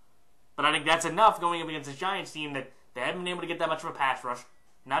 yards. But I think that's enough going up against this Giants team that they haven't been able to get that much of a pass rush.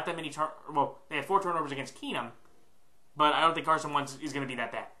 Not that many they had 4 turnovers against Keenum, but I don't think Carson Wentz is going to be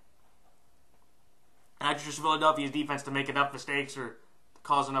that bad. And I just trust Philadelphia's defense to make enough mistakes or to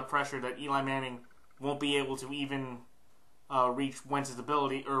cause enough pressure that Eli Manning won't be able to even reach Wentz's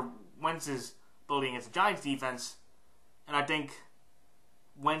ability against the Giants defense. And I think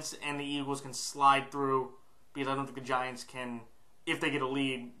Wentz and the Eagles can slide through because I don't think the Giants can, if they get a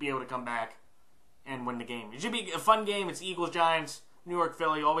lead, be able to come back and win the game. It should be a fun game. It's Eagles-Giants, New York,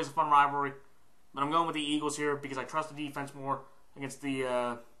 Philly, always a fun rivalry. But I'm going with the Eagles here because I trust the defense more against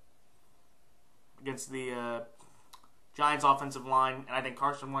the Giants' offensive line, and I think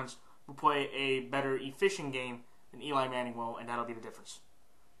Carson Wentz will play a better, efficient game than Eli Manning will, and that'll be the difference.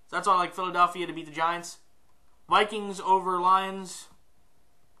 So that's all I like Philadelphia to beat the Giants. Vikings over Lions.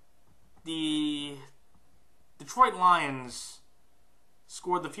 The Detroit Lions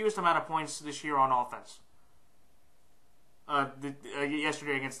scored the fewest amount of points this year on offense.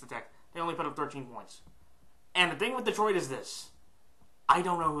 Yesterday against the Tech. They only put up 13 points. And the thing with Detroit is this. I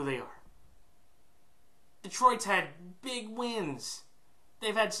don't know who they are. Detroit's had big wins.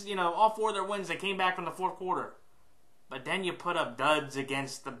 They've had, all 4 of their wins. They came back from the fourth quarter. But then you put up duds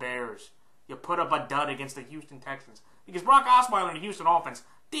against the Bears. You put up a dud against the Houston Texans. Because Brock Osweiler and the Houston offense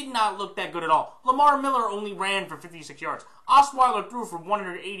did not look that good at all. Lamar Miller only ran for 56 yards. Osweiler threw for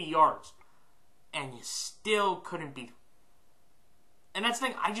 180 yards. And you still couldn't beat him. And that's the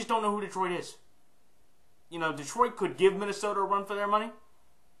thing. I just don't know who Detroit is. Detroit could give Minnesota a run for their money.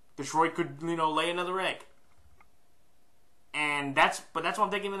 Detroit could, lay another egg. But that's why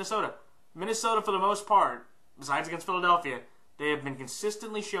I'm taking Minnesota. Minnesota, for the most part, besides against Philadelphia, they have been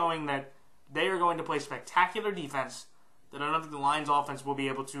consistently showing that they are going to play spectacular defense that I don't think the Lions offense will be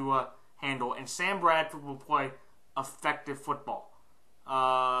able to handle. And Sam Bradford will play effective football.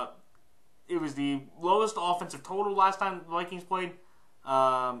 It was the lowest offensive total last time the Vikings played.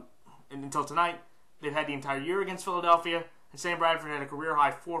 And until tonight, they've had the entire year against Philadelphia. And Sam Bradford had a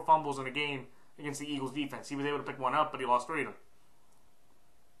career-high 4 fumbles in a game against the Eagles' defense. He was able to pick one up, but he lost 3 of them.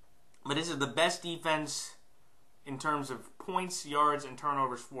 But this is the best defense in terms of points, yards, and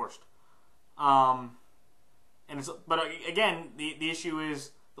turnovers forced. But again, the issue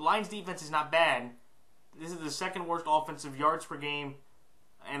is the Lions' defense is not bad. This is the second worst offensive yards per game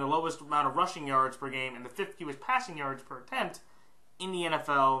and the lowest amount of rushing yards per game and the 5th fewest passing yards per attempt in the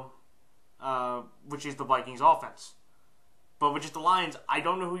NFL, which is the Vikings' offense. But with just the Lions, I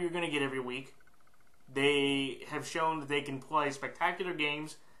don't know who you're going to get every week. They have shown that they can play spectacular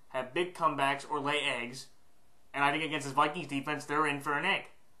games, have big comebacks, or lay eggs. And I think against this Vikings defense, they're in for an egg.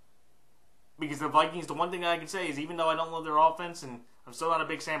 Because the Vikings, the one thing I can say is even though I don't love their offense, and I'm still not a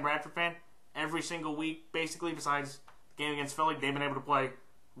big Sam Bradford fan, every single week, basically, besides the game against Philly, they've been able to play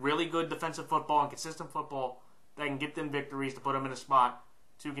really good defensive football and consistent football that can get them victories to put them in a spot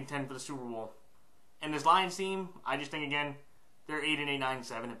to contend for the Super Bowl. And this Lions team, I just think, again, they're 8-8,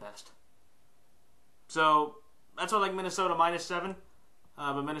 9-7 at best. So, that's why I like Minnesota -7.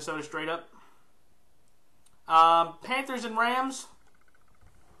 But Minnesota straight up. Panthers and Rams.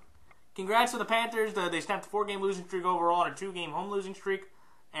 Congrats to the Panthers. They snapped a 4-game losing streak overall and a 2-game home losing streak.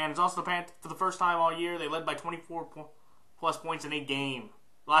 And it's also the Panthers, for the first time all year, they led by 24+ points in a game.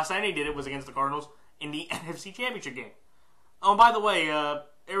 Last time they did it was against the Cardinals in the NFC Championship game. Oh, and by the way,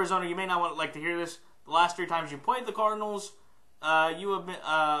 Arizona, you may not like to hear this. The last 3 times you played the Cardinals, you have been.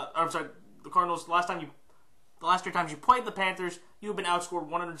 I'm sorry, the Cardinals. The last 3 times you played the Panthers, you have been outscored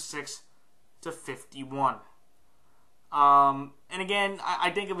 106-51. And again,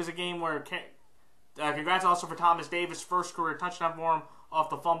 I think it was a game where. Congrats also for Thomas Davis, first career touchdown for him off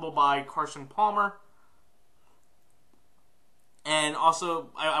the fumble by Carson Palmer. And also,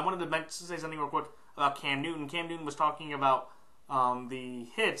 I wanted to say something real quick about Cam Newton. Cam Newton was talking about the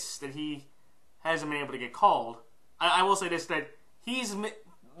hits that he hasn't been able to get called. I will say this, that the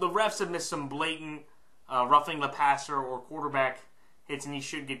refs have missed some blatant roughing the passer or quarterback hits, and he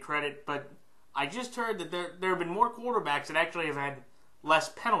should get credit. But I just heard that there have been more quarterbacks that actually have had less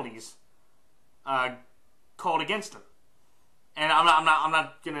penalties called against them. And I'm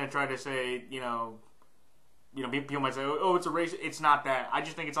not gonna try to say, people might say, oh, it's a race. It's not that. I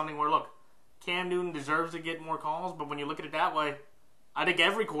just think it's something where, look, Cam Newton deserves to get more calls, but when you look at it that way, I think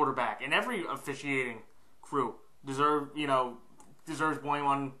every quarterback and every officiating crew deserves blame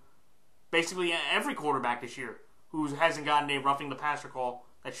on basically every quarterback this year who hasn't gotten a roughing the passer call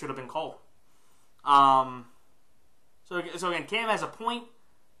that should have been called. So again, Cam has a point,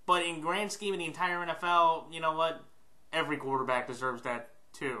 but in grand scheme of the entire NFL, you know what? Every quarterback deserves that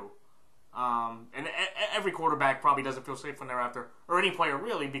too. And every quarterback probably doesn't feel safe when they're out there, or any player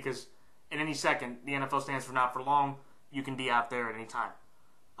really, because at any second, the NFL stands for not for long. You can be out there at any time.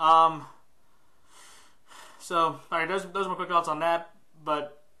 So, all right, those are my quick thoughts on that.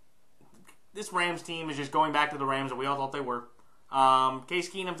 But this Rams team is just going back to the Rams that we all thought they were. Case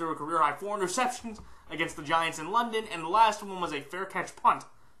Keenum threw a career-high 4 interceptions against the Giants in London, and the last one was a fair catch punt.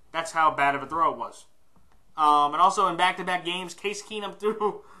 That's how bad of a throw it was. And also in back-to-back games, Case Keenum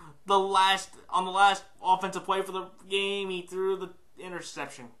threw on the last offensive play for the game, he threw the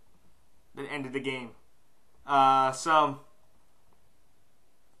interception that ended the game. And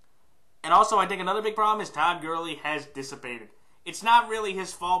also I think another big problem is Todd Gurley has dissipated. It's not really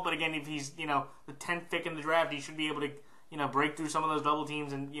his fault, but again, if he's, the 10th pick in the draft, he should be able to, break through some of those double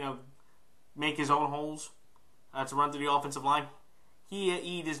teams and, make his own holes to run through the offensive line.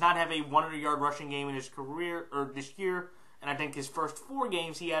 He does not have a 100-yard rushing game in his career, or this year, and I think his first 4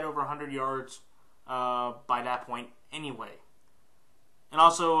 games he had over 100 yards by that point anyway. And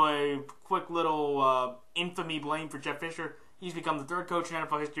also a quick little infamy blame for Jeff Fisher. He's become the 3rd coach in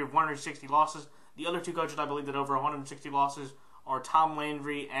NFL history of 160 losses. The other 2 coaches I believe that over 160 losses are Tom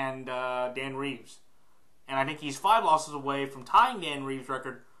Landry and Dan Reeves. And I think he's 5 losses away from tying Dan Reeves'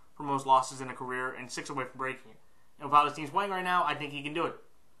 record for most losses in a career and 6 away from breaking it. And with how this team's playing right now, I think he can do it.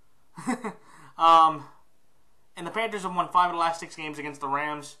 And the Panthers have won 5 of the last 6 games against the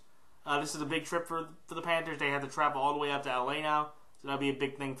Rams. This is a big trip for the Panthers. They have to travel all the way up to LA now, so that'll be a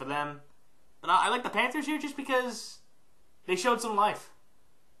big thing for them. But I like the Panthers here just because they showed some life.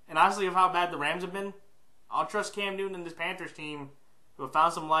 And honestly, of how bad the Rams have been, I'll trust Cam Newton and this Panthers team who have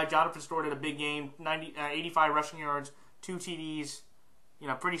found some life. Jonathan Stewart had a big game, 85 rushing yards, 2 TDs.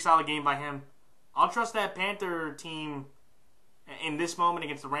 Pretty solid game by him. I'll trust that Panther team in this moment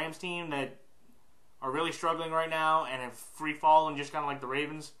against the Rams team that are really struggling right now and have free fallen just kind of like the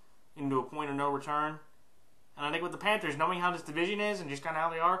Ravens into a point of no return. And I think with the Panthers, knowing how this division is and just kind of how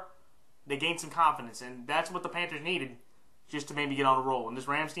they are, they gained some confidence. And that's what the Panthers needed just to maybe get on a roll. And this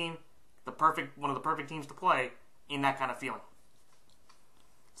Rams team, one of the perfect teams to play in that kind of feeling.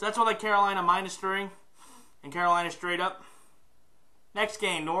 So that's what I like Carolina -3 and Carolina straight up. Next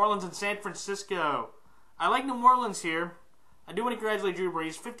game, New Orleans and San Francisco. I like New Orleans here. I do want to congratulate Drew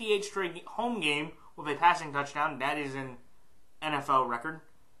Brees. 58 straight home game with a passing touchdown. That is an NFL record.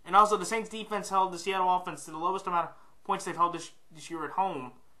 And also, the Saints defense held the Seattle offense to the lowest amount of points they've held this year at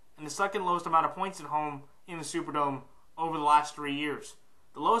home, and the second lowest amount of points at home in the Superdome over the last 3 years.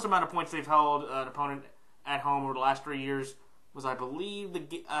 The lowest amount of points they've held an opponent at home over the last 3 years was, I believe,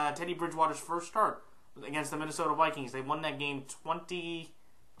 Teddy Bridgewater's first start against the Minnesota Vikings. They won that game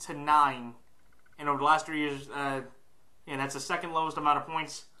 20-9, and over the last 3 years, that's the second lowest amount of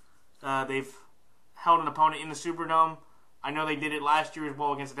points they've held an opponent in the Superdome. I know they did it last year as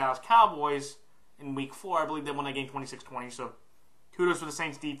well against the Dallas Cowboys in Week 4. I believe they won that game 26-20. So kudos for the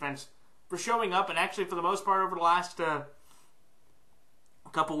Saints defense for showing up, and actually for the most part over the last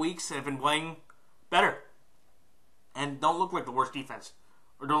couple weeks have been playing better and don't look like the worst defense,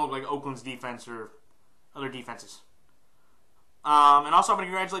 or don't look like Oakland's defense or other defenses. And also I'm going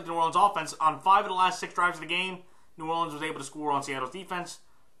to congratulate the New Orleans offense. On 5 of the last 6 drives of the game, New Orleans was able to score on Seattle's defense,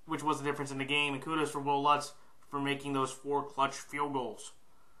 which was the difference in the game. And kudos for Will Lutz for making those 4 clutch field goals.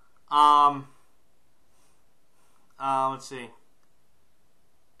 Let's see.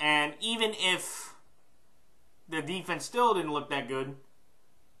 And even if the defense still didn't look that good,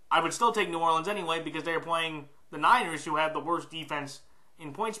 I would still take New Orleans anyway because they are playing the Niners, who have the worst defense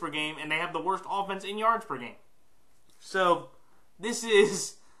in points per game, and they have the worst offense in yards per game. So this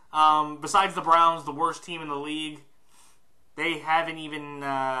is, besides the Browns, the worst team in the league. They haven't even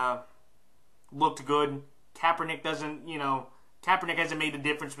looked good. Kaepernick hasn't made the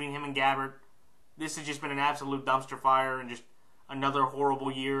difference between him and Gabbert. This has just been an absolute dumpster fire and just another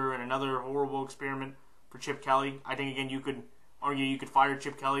horrible year and another horrible experiment for Chip Kelly. I think, again, you could argue you could fire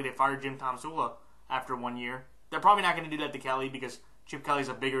Chip Kelly. They fired Jim Tomsula after 1 year. They're probably not going to do that to Kelly because Chip Kelly's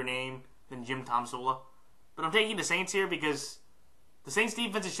a bigger name than Jim Tomsula. But I'm taking the Saints here because the Saints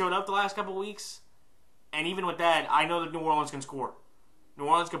defense has showed up the last couple of weeks. And even with that, I know that New Orleans can score. New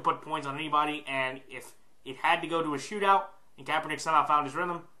Orleans can put points on anybody. And if it had to go to a shootout and Kaepernick somehow found his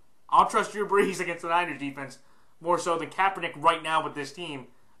rhythm, I'll trust Drew Brees against the Niners defense more so than Kaepernick right now with this team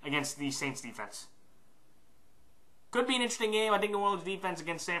against the Saints defense. Could be an interesting game. I think New Orleans defense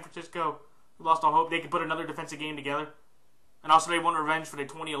against San Francisco, who lost all hope, they could put another defensive game together. And also they want revenge for the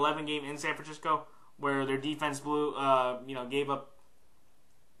 2011 game in San Francisco where their defense gave up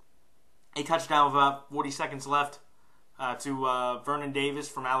a touchdown with about 40 seconds left to Vernon Davis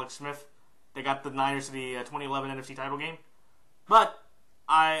from Alex Smith. They got the Niners to the 2011 NFC title game. But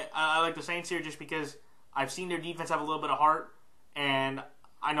I like the Saints here just because I've seen their defense have a little bit of heart, and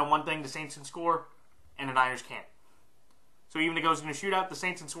I know one thing, the Saints can score, and the Niners can't. So even if it goes in a shootout, the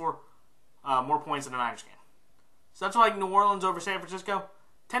Saints can score more points than the Niners can. So that's why I like New Orleans over San Francisco.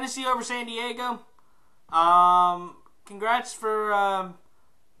 Tennessee over San Diego. Congrats for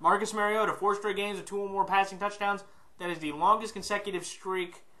Marcus Mariota. 4 straight games with 2 or more passing touchdowns. That is the longest consecutive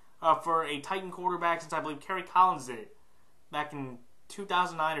streak for a Titan quarterback since I believe Kerry Collins did it back in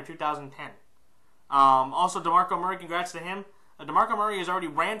 2009 or 2010. Also, DeMarco Murray, congrats to him. DeMarco Murray has already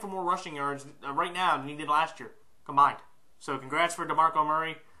ran for more rushing yards right now than he did last year combined. So congrats for DeMarco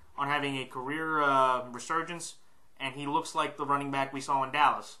Murray on having a career resurgence, and he looks like the running back we saw in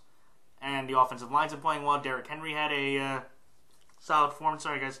Dallas. And the offensive line's been playing well. Derrick Henry had a solid performance.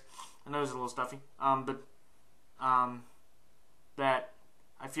 Sorry, guys. I know it's a little stuffy. That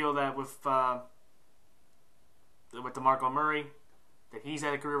I feel that with DeMarco Murray, that he's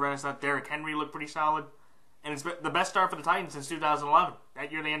had a career renaissance. Derrick Henry looked pretty solid. And it's the best start for the Titans since 2011.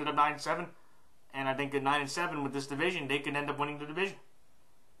 That year they ended up 9-7. And I think at 9-7 with this division, they could end up winning the division.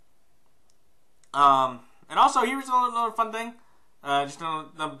 And also, here's another fun thing. Just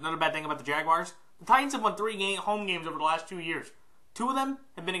another bad thing about the Jaguars. The Titans have won 3 home games over the last 2 years. 2 of them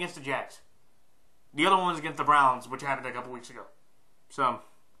have been against the Jags. The other one was against the Browns, which happened a couple weeks ago. So,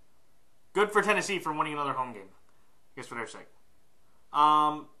 good for Tennessee for winning another home game. I guess for their sake.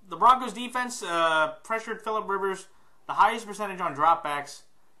 The Broncos defense pressured Phillip Rivers the highest percentage on dropbacks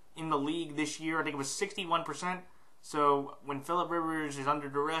in the league this year. I think it was 61%. So when Phillip Rivers is under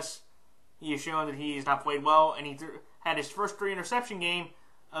duress, he has shown that he has not played well, and he had his first 3 interception game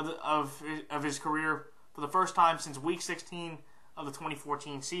of his career for the first time since Week 16 of the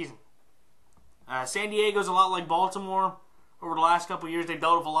 2014 season. San Diego's a lot like Baltimore. Over the last couple of years, they've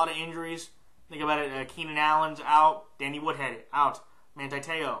dealt with a lot of injuries. Think about it. Keenan Allen's out. Danny Woodhead out. Manti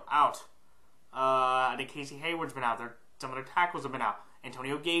Te'o out. I think Casey Hayward's been out there. Some of their tackles have been out.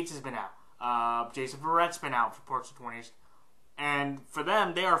 Antonio Gates has been out. Jason Verrett's been out for parts of 20s. And for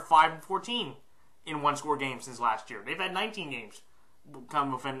them, they are 5-14 in one-score games since last year. They've had 19 games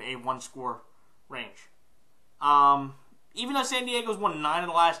come within a one-score range. Even though San Diego's won 9 of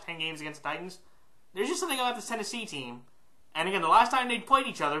the last 10 games against the Titans, there's just something about this Tennessee team. And again, the last time they played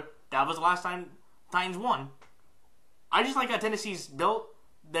each other, that was the last time Titans won. I just like how Tennessee's built.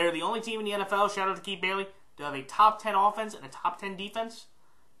 They're the only team in the NFL, shout out to Keith Bailey, to have a top 10 offense and a top 10 defense.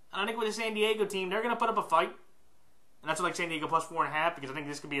 And I think with the San Diego team, they're going to put up a fight. And that's like San Diego plus 4.5, because I think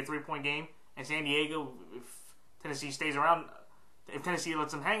this could be a 3-point game. And San Diego, if Tennessee stays around, if Tennessee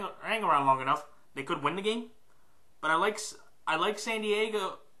lets them hang around long enough, they could win the game. But I like San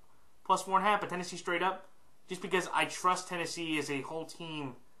Diego plus 4.5, but Tennessee straight up, just because I trust Tennessee as a whole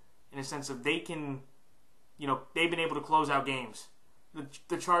team in a sense of they can, they've been able to close out games.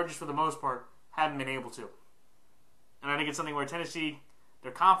 The Chargers, for the most part, haven't been able to. And I think it's something where Tennessee,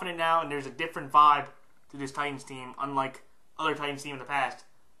 they're confident now, and there's a different vibe to this Titans team, unlike other Titans teams in the past,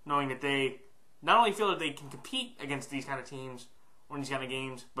 knowing that they not only feel that they can compete against these kind of teams or in these kind of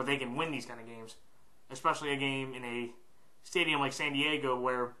games, but they can win these kind of games. Especially a game in a stadium like San Diego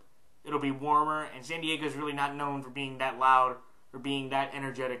where it'll be warmer, and San Diego is really not known for being that loud or being that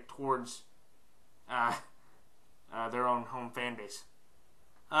energetic towards their own home fan base.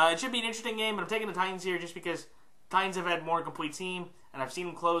 It should be an interesting game, but I'm taking the Titans here just because Titans have had more complete team, and I've seen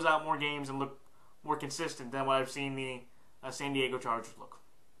them close out more games and look more consistent than what I've seen the San Diego Chargers look.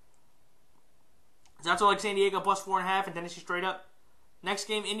 So that's all like San Diego plus 4.5 and Tennessee straight up. Next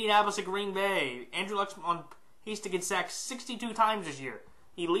game, Indianapolis at Green Bay. Andrew Luck's on pace to get sacked 62 times this year.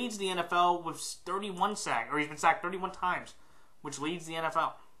 He leads the NFL with 31 sacks, or he's been sacked 31 times, which leads the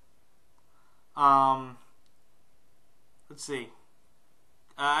NFL. Let's see.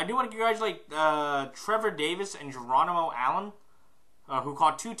 I do want to congratulate Trevor Davis and Geronimo Allen, who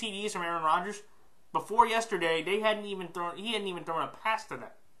caught 2 TDs from Aaron Rodgers. Before yesterday, he hadn't even thrown a pass to them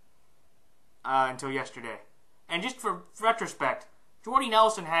until yesterday. And just for retrospect, Jordy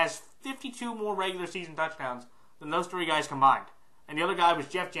Nelson has 52 more regular season touchdowns than those 3 guys combined. And the other guy was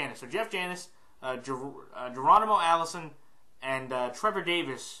Jeff Janis. So Jeff Janis, Geronimo Allison, and Trevor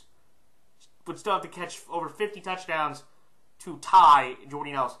Davis would still have to catch over 50 touchdowns to tie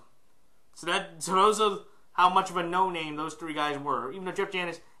Jordy Nelson. So those are how much of a no-name those 3 guys were. Even though Jeff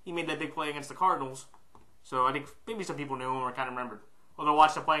Janis, he made that big play against the Cardinals. So I think maybe some people knew him or kind of remembered. Although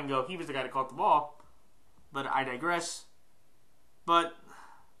watch the play and go, he was the guy that caught the ball. But I digress. But,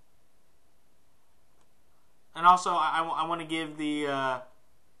 and also I want to give the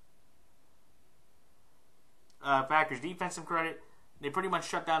Packers defense some credit. They pretty much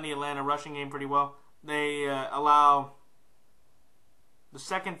shut down the Atlanta rushing game pretty well. They allow the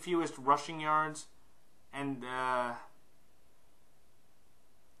second fewest rushing yards, and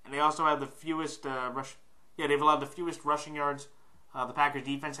they also have the fewest they've allowed the fewest rushing yards the Packers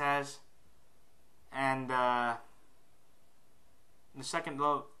defense has, and the second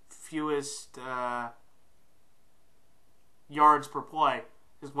fewest yards per play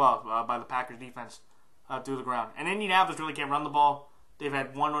as well by the Packers defense through the ground. And Indianapolis really can't run the ball. They've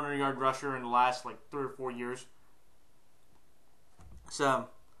had 100-yard rusher in the last 3 or 4 years. So,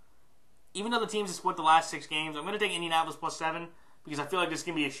 even though the teams have split the last 6 games, I'm going to take Indianapolis plus 7 because I feel like this is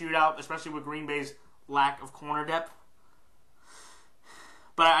going to be a shootout, especially with Green Bay's lack of corner depth.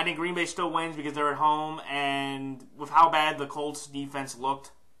 But I think Green Bay still wins because they're at home, and with how bad the Colts defense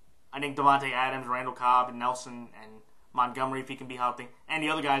looked, I think Devontae Adams, Randall Cobb, and Nelson, and Montgomery, if he can be healthy, and the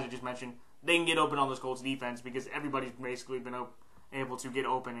other guys I just mentioned, they can get open on this Colts defense because everybody's basically been able to get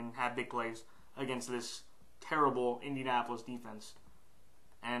open and have big plays against this terrible Indianapolis defense.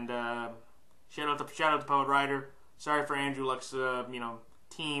 And shout out to Poet Ryder. Sorry for Andrew Luck's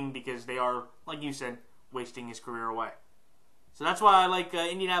team because they are, like you said, wasting his career away. So that's why I like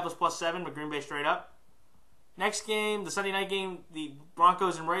Indianapolis plus 7, but Green Bay straight up. Next game, the Sunday night game, the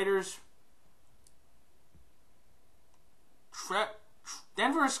Broncos and Raiders.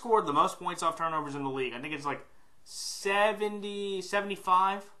 Denver has scored the most points off turnovers in the league. I think it's 70,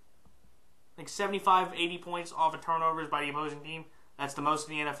 75. I think 75, 80 points off of turnovers by the opposing team. That's the most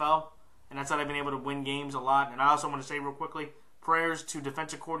in the NFL. And that's how they've been able to win games a lot. And I also want to say real quickly, prayers to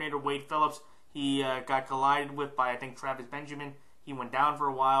defensive coordinator Wade Phillips. He got collided with by, I think, Travis Benjamin. He went down for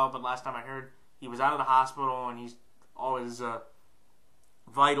a while, but last time I heard, he was out of the hospital, and all his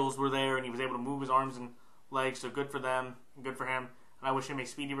vitals were there, and he was able to move his arms and legs, so good for them, and good for him. And I wish him a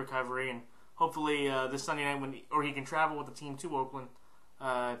speedy recovery, and hopefully this Sunday night, he can travel with the team to Oakland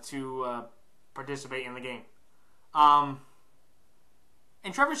to participate in the game.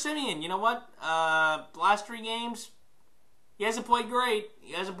 And Trevor Siemian, you know what? The last 3 games, he hasn't played great.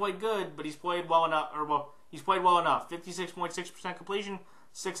 He hasn't played good, but he's played well enough. He's played well enough. 56.6% completion,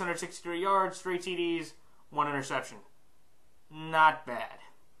 663 yards, 3 TDs, 1 interception. Not bad.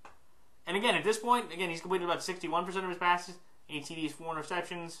 And again, at this point, he's completed about 61% of his passes, 8 TDs, 4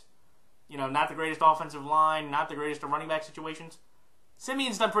 interceptions. Not the greatest offensive line, not the greatest of running back situations.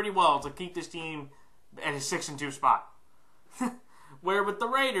 Simeon's done pretty well to keep this team at his 6-2 spot. Where with the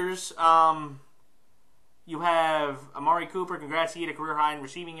Raiders, you have Amari Cooper. Congrats, he had a career high in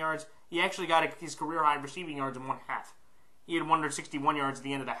receiving yards. He actually got his career high in receiving yards in 1 half. He had 161 yards at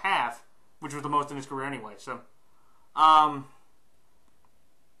the end of the half, which was the most in his career anyway. So, also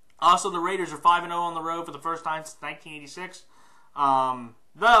the Raiders are 5-0 on the road for the first time since 1986.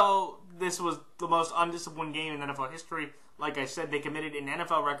 Though this was the most undisciplined game in NFL history. Like I said, they committed an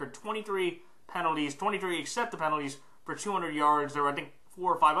NFL record 23 penalties, 23 except the penalties for 200 yards. There were, I think,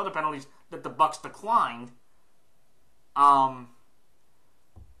 4 or 5 other penalties that the Bucs declined.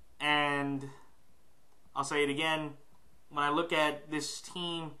 And I'll say it again. When I look at this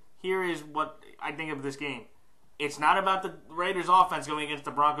team, here is what I think of this game. It's not about the Raiders' offense going against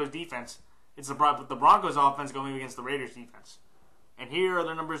the Broncos' defense. It's the Broncos' offense going against the Raiders' defense. And here are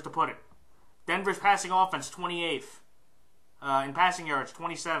the numbers to put it. Denver's passing offense, 28th. In passing yards,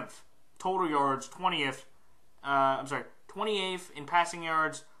 27th. Total yards, 20th. 28th in passing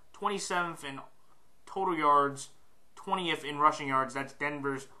yards, 27th in total yards, 20th in rushing yards. That's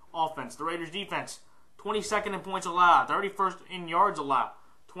Denver's offense. The Raiders defense, 22nd in points allowed, 31st in yards allowed,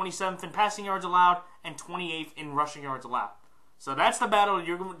 27th in passing yards allowed, and 28th in rushing yards allowed. So that's the battle that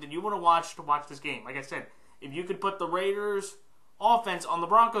you want to watch this game. Like I said, if you could put the Raiders offense on the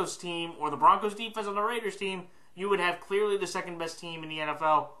Broncos team or the Broncos defense on the Raiders team, you would have clearly the second best team in the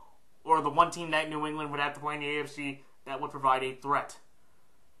NFL, or the one team that New England would have to play in the AFC that would provide a threat.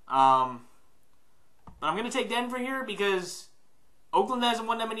 But I'm going to take Denver here because Oakland hasn't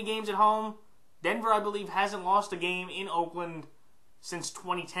won that many games at home. Denver, I believe, hasn't lost a game in Oakland since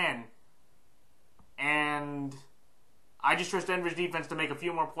 2010. And I just trust Denver's defense to make a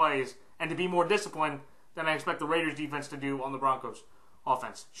few more plays and to be more disciplined than I expect the Raiders defense to do on the Broncos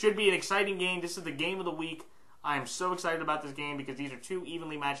offense. Should be an exciting game. This is the game of the week. I am so excited about this game because these are two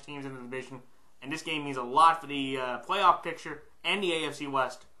evenly matched teams in the division. And this game means a lot for the playoff picture and the AFC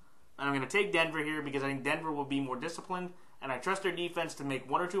West. And I'm going to take Denver here because I think Denver will be more disciplined. And I trust their defense to make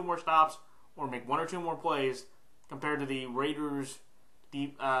one or two more stops or make one or two more plays compared to the Raiders'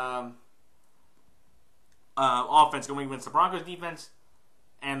 offense going against the Broncos defense,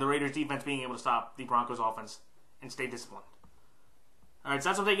 and the Raiders defense being able to stop the Broncos offense and stay disciplined. All right, so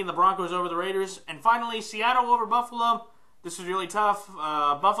that's what I'm taking the Broncos over the Raiders. And finally, Seattle over Buffalo. This was really tough.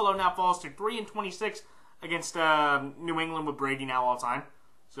 Buffalo now falls to 3-26 against New England with Brady now all time.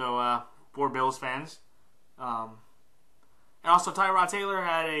 So poor Bills fans. And also Tyrod Taylor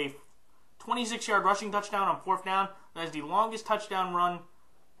had a 26-yard rushing touchdown on 4th down. That is the longest touchdown run,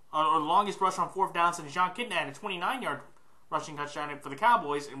 or the longest rush on 4th down since John Kitna had a 29-yard rushing touchdown for the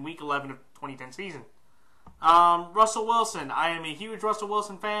Cowboys in Week 11 of 2010 season. Russell Wilson. I am a huge Russell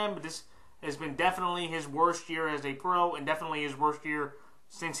Wilson fan, but this has been definitely his worst year as a pro and definitely his worst year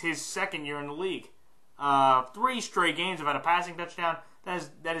since his second year in the league. 3 straight games without a passing touchdown.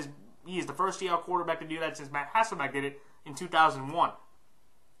 He is the first Seattle quarterback to do that since Matt Hasselbeck did it in 2001.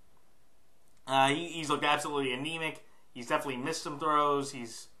 He's looked absolutely anemic. He's definitely missed some throws.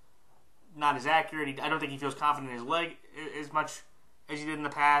 He's not as accurate. I don't think he feels confident in his leg as much as he did in the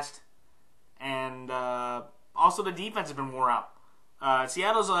past. And also the defense has been wore out.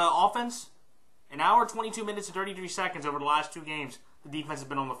 Seattle's offense, an hour, 22 minutes, and 33 seconds over the last 2 games, the defense has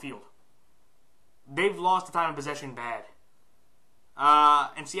been on the field. They've lost the time of possession bad.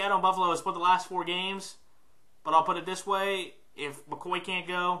 And Seattle and Buffalo has split the last 4 games. But I'll put it this way. If McCoy can't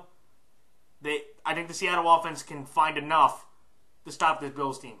go, I think the Seattle offense can find enough to stop this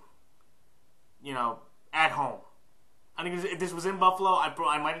Bills team. At home. I think if this was in Buffalo,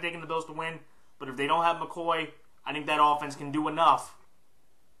 I might have taken the Bills to win. But if they don't have McCoy, I think that offense can do enough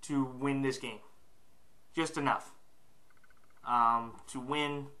to win this game. Just enough. To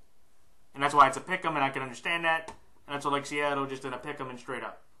win. And that's why it's a pick 'em, and I can understand that. And that's what I like Seattle, just in a pick 'em and straight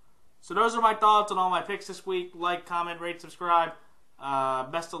up. So those are my thoughts on all my picks this week. Like, comment, rate, subscribe.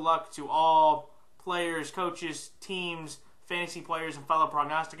 Best of luck to all players, coaches, teams, fantasy players, and fellow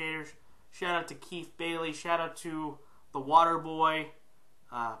prognosticators. Shout out to Keith Bailey. Shout out to the Water Boy,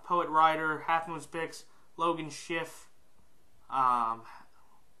 Poet Rider, Half Moon's Picks, Logan Schiff,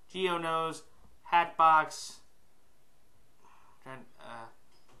 Geo Knows, Hatbox,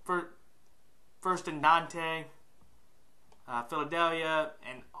 First and Dante, Philadelphia,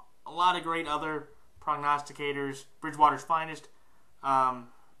 and a lot of great other prognosticators, Bridgewater's finest,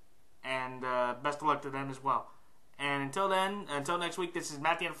 and best of luck to them as well. And until next week, this is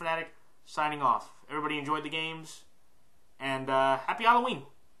Matt the Fanatic signing off. Everybody enjoyed the games, and happy Halloween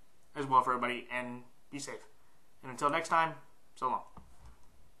as well for everybody, and be safe. And until next time, so long.